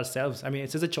choice for ourselves. I mean,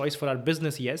 it is a choice for our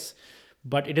business, yes,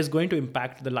 but it is going to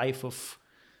impact the life of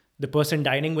the person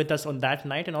dining with us on that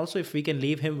night. And also, if we can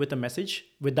leave him with a message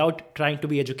without trying to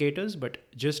be educators, but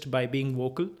just by being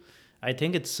vocal, I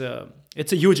think it's a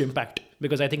huge impact,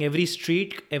 because I think every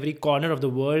street, every corner of the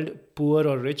world, poor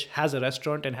or rich, has a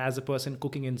restaurant and has a person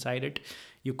cooking inside it.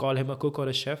 You call him a cook or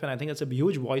a chef, and I think it's a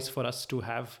huge voice for us to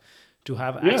have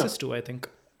Yeah, access to, I think.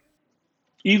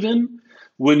 even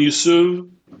when you serve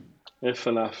a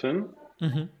falafel,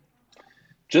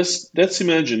 just let's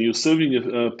imagine you're serving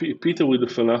a pita with a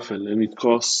falafel and it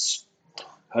costs,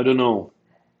 I don't know,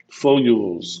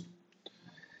 €4.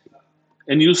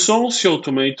 And you source your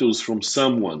tomatoes from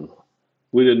someone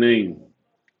with a name.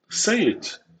 Say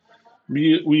it.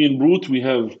 We in Brut, we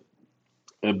have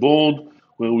a board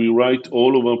where we write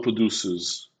all of our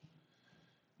producers.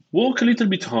 Work a little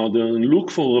bit harder and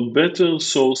look for a better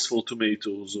source for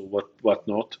tomatoes or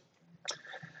whatnot.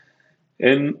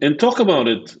 And talk about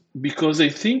it because I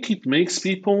think it makes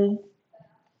people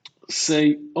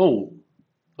say, oh,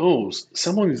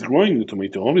 someone is growing the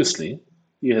tomato. Obviously,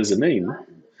 he has a name.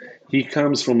 He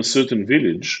comes from a certain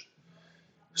village.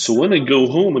 So when I go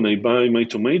home and I buy my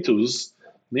tomatoes,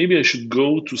 maybe I should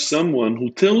go to someone who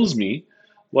tells me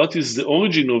what is the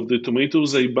origin of the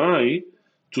tomatoes I buy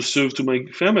to serve to my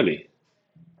family.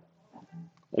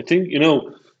 I think,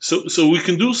 so we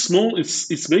can do small,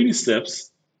 it's baby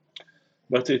steps,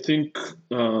 but I think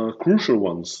crucial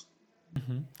ones.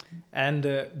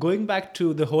 And going back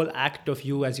to the whole act of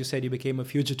you, as you said, you became a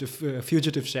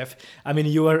fugitive chef. I mean,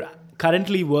 you are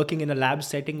currently working in a lab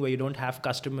setting where you don't have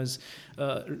customers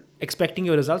expecting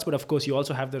your results, but of course, you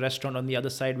also have the restaurant on the other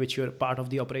side, which you're part of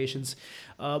the operations.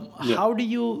 Yeah. How do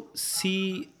you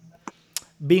see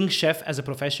being chef as a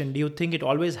profession? Do you think it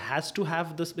always has to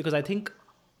have this? Because I think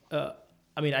uh,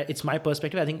 it's my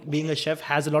perspective. I think being a chef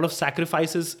has a lot of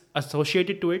sacrifices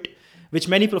associated to it, which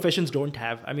many professions don't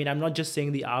have. I mean, I'm not just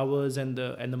saying the hours and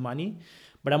the money,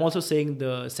 but I'm also saying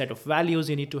the set of values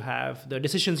you need to have, the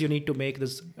decisions you need to make.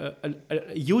 There's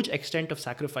a huge extent of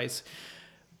sacrifice.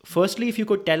 Firstly, if you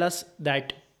could tell us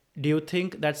that, do you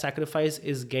think that sacrifice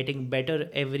is getting better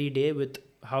every day with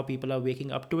how people are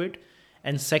waking up to it?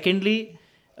 And secondly,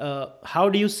 how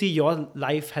do you see your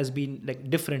life has been like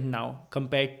different now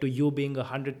compared to you being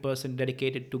 100%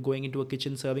 dedicated to going into a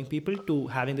kitchen serving people to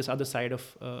having this other side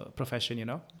of profession, you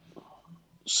know?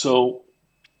 So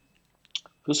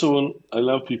first of all, I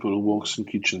love people who works in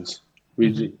kitchens. Mm-hmm.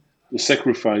 Really, the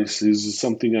sacrifice is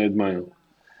something I admire.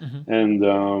 Mm-hmm.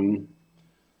 And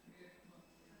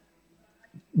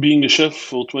being a chef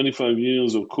for 25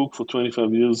 years or cook for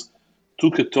 25 years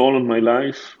took a toll on my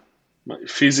life.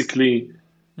 Physically,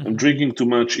 I'm Mm-hmm. drinking too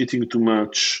much, eating too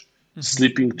much, Mm-hmm.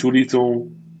 sleeping too little.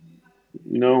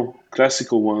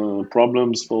 Classical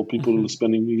problems for people Mm-hmm.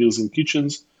 spending years in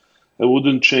kitchens. I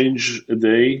wouldn't change a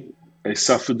day. I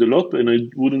suffered a lot, and I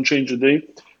wouldn't change a day.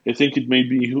 I think it made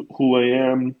me who I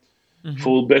am, Mm-hmm.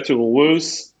 for better or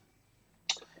worse.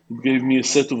 It gave me a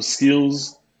set of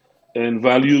skills and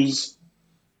values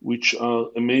which are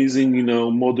amazing in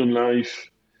our modern life,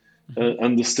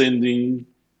 understanding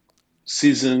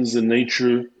seasons and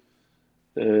nature,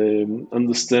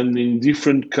 understanding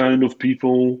different kind of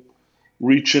people,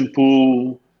 rich and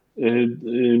poor,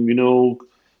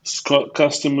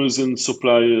 customers and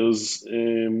suppliers.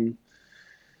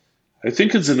 I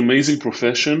think it's an amazing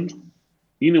profession.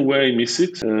 In a way, I miss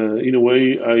it. In a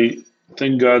way, I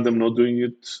thank God I'm not doing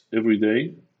it every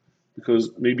day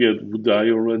because maybe I would die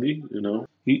already.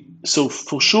 So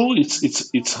for sure,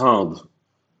 it's hard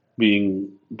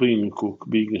being a cook,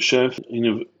 being a chef.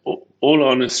 All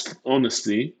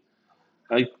honesty,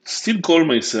 I still call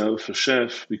myself a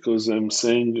chef because I'm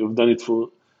saying I've done it for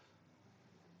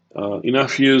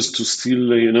enough years to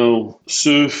still,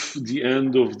 surf the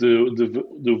end of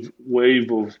the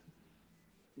wave of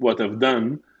what I've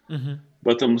done. Mm-hmm.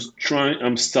 But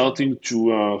I'm starting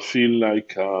to feel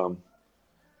like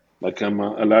I'm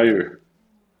a liar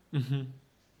Mm-hmm.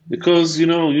 because you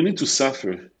need to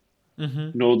suffer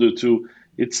Mm-hmm. in order to.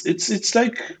 It's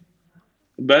like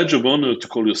a badge of honor to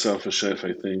call yourself a chef,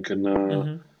 I think, and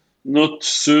Mm-hmm. not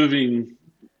serving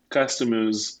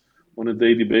customers on a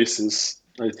daily basis.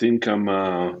 I think I'm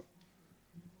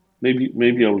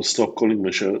maybe I will stop calling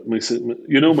myself.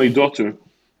 My daughter.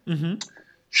 Mm-hmm.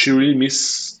 She really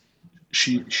miss.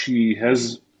 She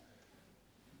has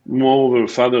more of a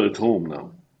father at home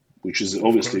now, which is Of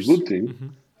obviously a course. good thing. Mm-hmm.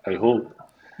 I hope.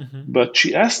 Mm-hmm. But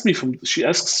she asks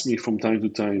me from time to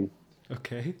time,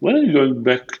 Okay. when are you going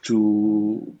back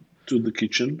to the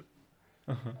kitchen?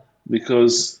 Uh-huh.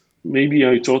 Because maybe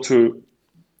I taught her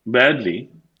badly,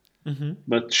 Mm-hmm.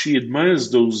 but she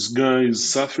admires those guys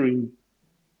suffering,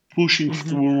 pushing Mm-hmm.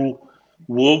 through,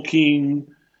 walking,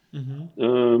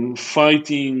 Mm-hmm.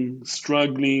 fighting,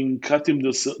 struggling, cutting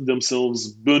themselves,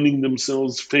 burning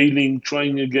themselves, failing,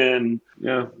 trying again.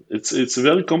 Yeah, it's a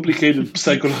very complicated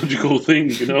psychological thing.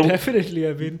 Definitely.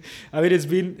 I mean, it's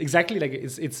been exactly like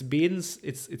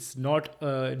it's not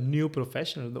a new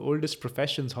profession. The oldest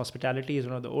professions, hospitality is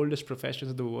one of the oldest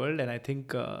professions in the world, and I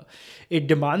think it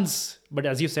demands. But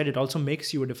as you said, it also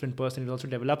makes you a different person. It also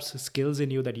develops skills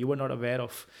in you that you were not aware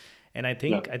of. And I Yeah,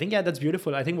 think I think yeah, that's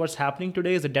beautiful. I think what's happening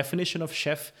today is the definition of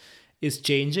chef is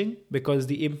changing because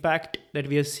the impact that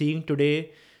we are seeing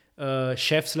today,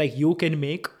 chefs like you can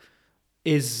make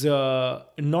is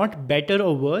not better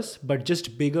or worse, but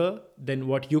just bigger than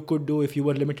what you could do if you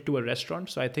were limited to a restaurant.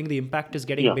 So I think the impact is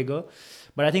getting yeah, bigger.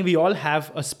 But I think we all have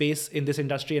a space in this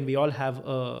industry, and we all have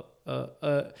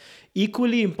a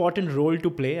equally important role to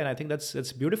play. And I think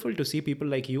that's beautiful to see people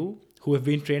like you who have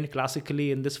been trained classically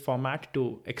in this format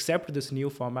to accept this new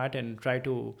format and try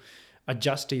to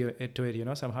adjust to it,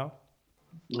 somehow.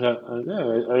 yeah.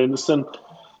 I understand.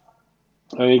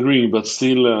 I agree, but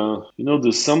still,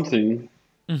 there's something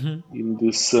Mm-hmm. in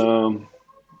this.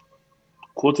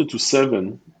 quarter to seven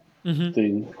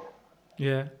thing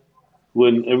Yeah.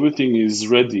 when everything is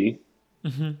ready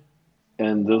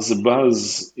and there's a buzz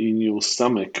in your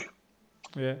stomach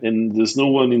Yeah. and there's no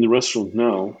one in the restaurant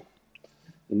now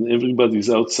and everybody's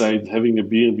outside having a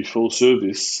beer before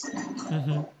service.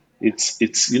 It's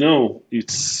it's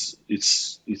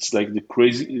like the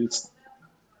crazy it's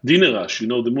Dinner Rush,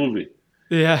 the movie.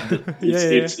 Yeah. It's Yeah.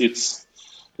 Yeah. it's it's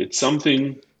it's something.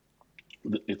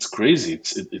 It's crazy.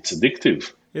 It's addictive.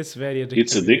 It's very It's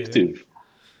addictive. Yeah. Yeah. addictive.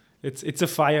 It's a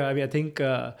fire. I mean, I think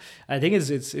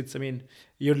it's. I mean,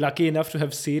 you're lucky enough to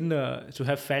have seen, to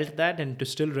have felt that, and to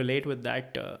still relate with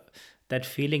that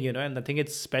feeling, And I think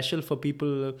it's special for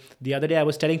people. The other day, I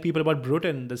was telling people about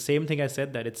Bruton. The same thing I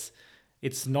said, that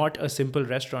it's not a simple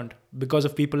restaurant because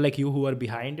of people like you who are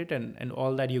behind it, and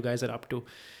all that you guys are up to.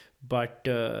 But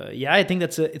yeah, I think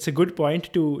it's a good point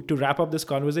to wrap up this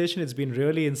conversation. It's been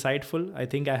really insightful. I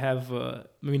think I have. I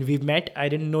mean, we've met. I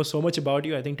didn't know so much about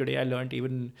you. I think today I learned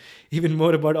even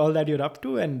more about all that you're up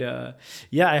to. And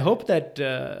yeah, I hope that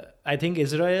I think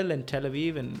Israel and Tel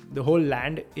Aviv and the whole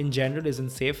land in general is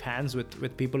in safe hands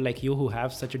with people like you who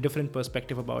have such a different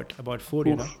perspective about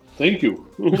food. Thank you.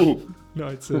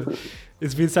 No,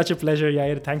 it's been such a pleasure,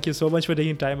 Yair. Thank you so much for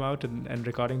taking time out and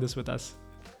recording this with us.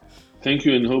 Thank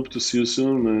you, and hope to see you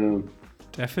soon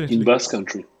Definitely. in Basque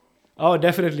Country. Oh,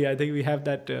 definitely. I think we have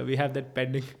that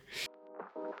pending.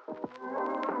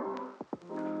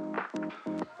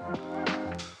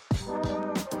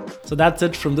 So that's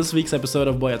it from this week's episode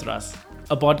of Boyatras,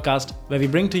 a podcast where we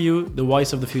bring to you the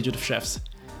voice of the fugitive chefs.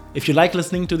 If you like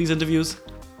listening to these interviews,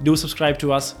 do subscribe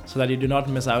to us so that you do not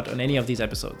miss out on any of these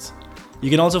episodes. You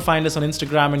can also find us on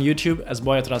Instagram and YouTube as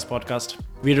Boyatras Podcast.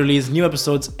 We release new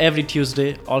episodes every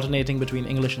Tuesday, alternating between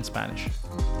English and Spanish.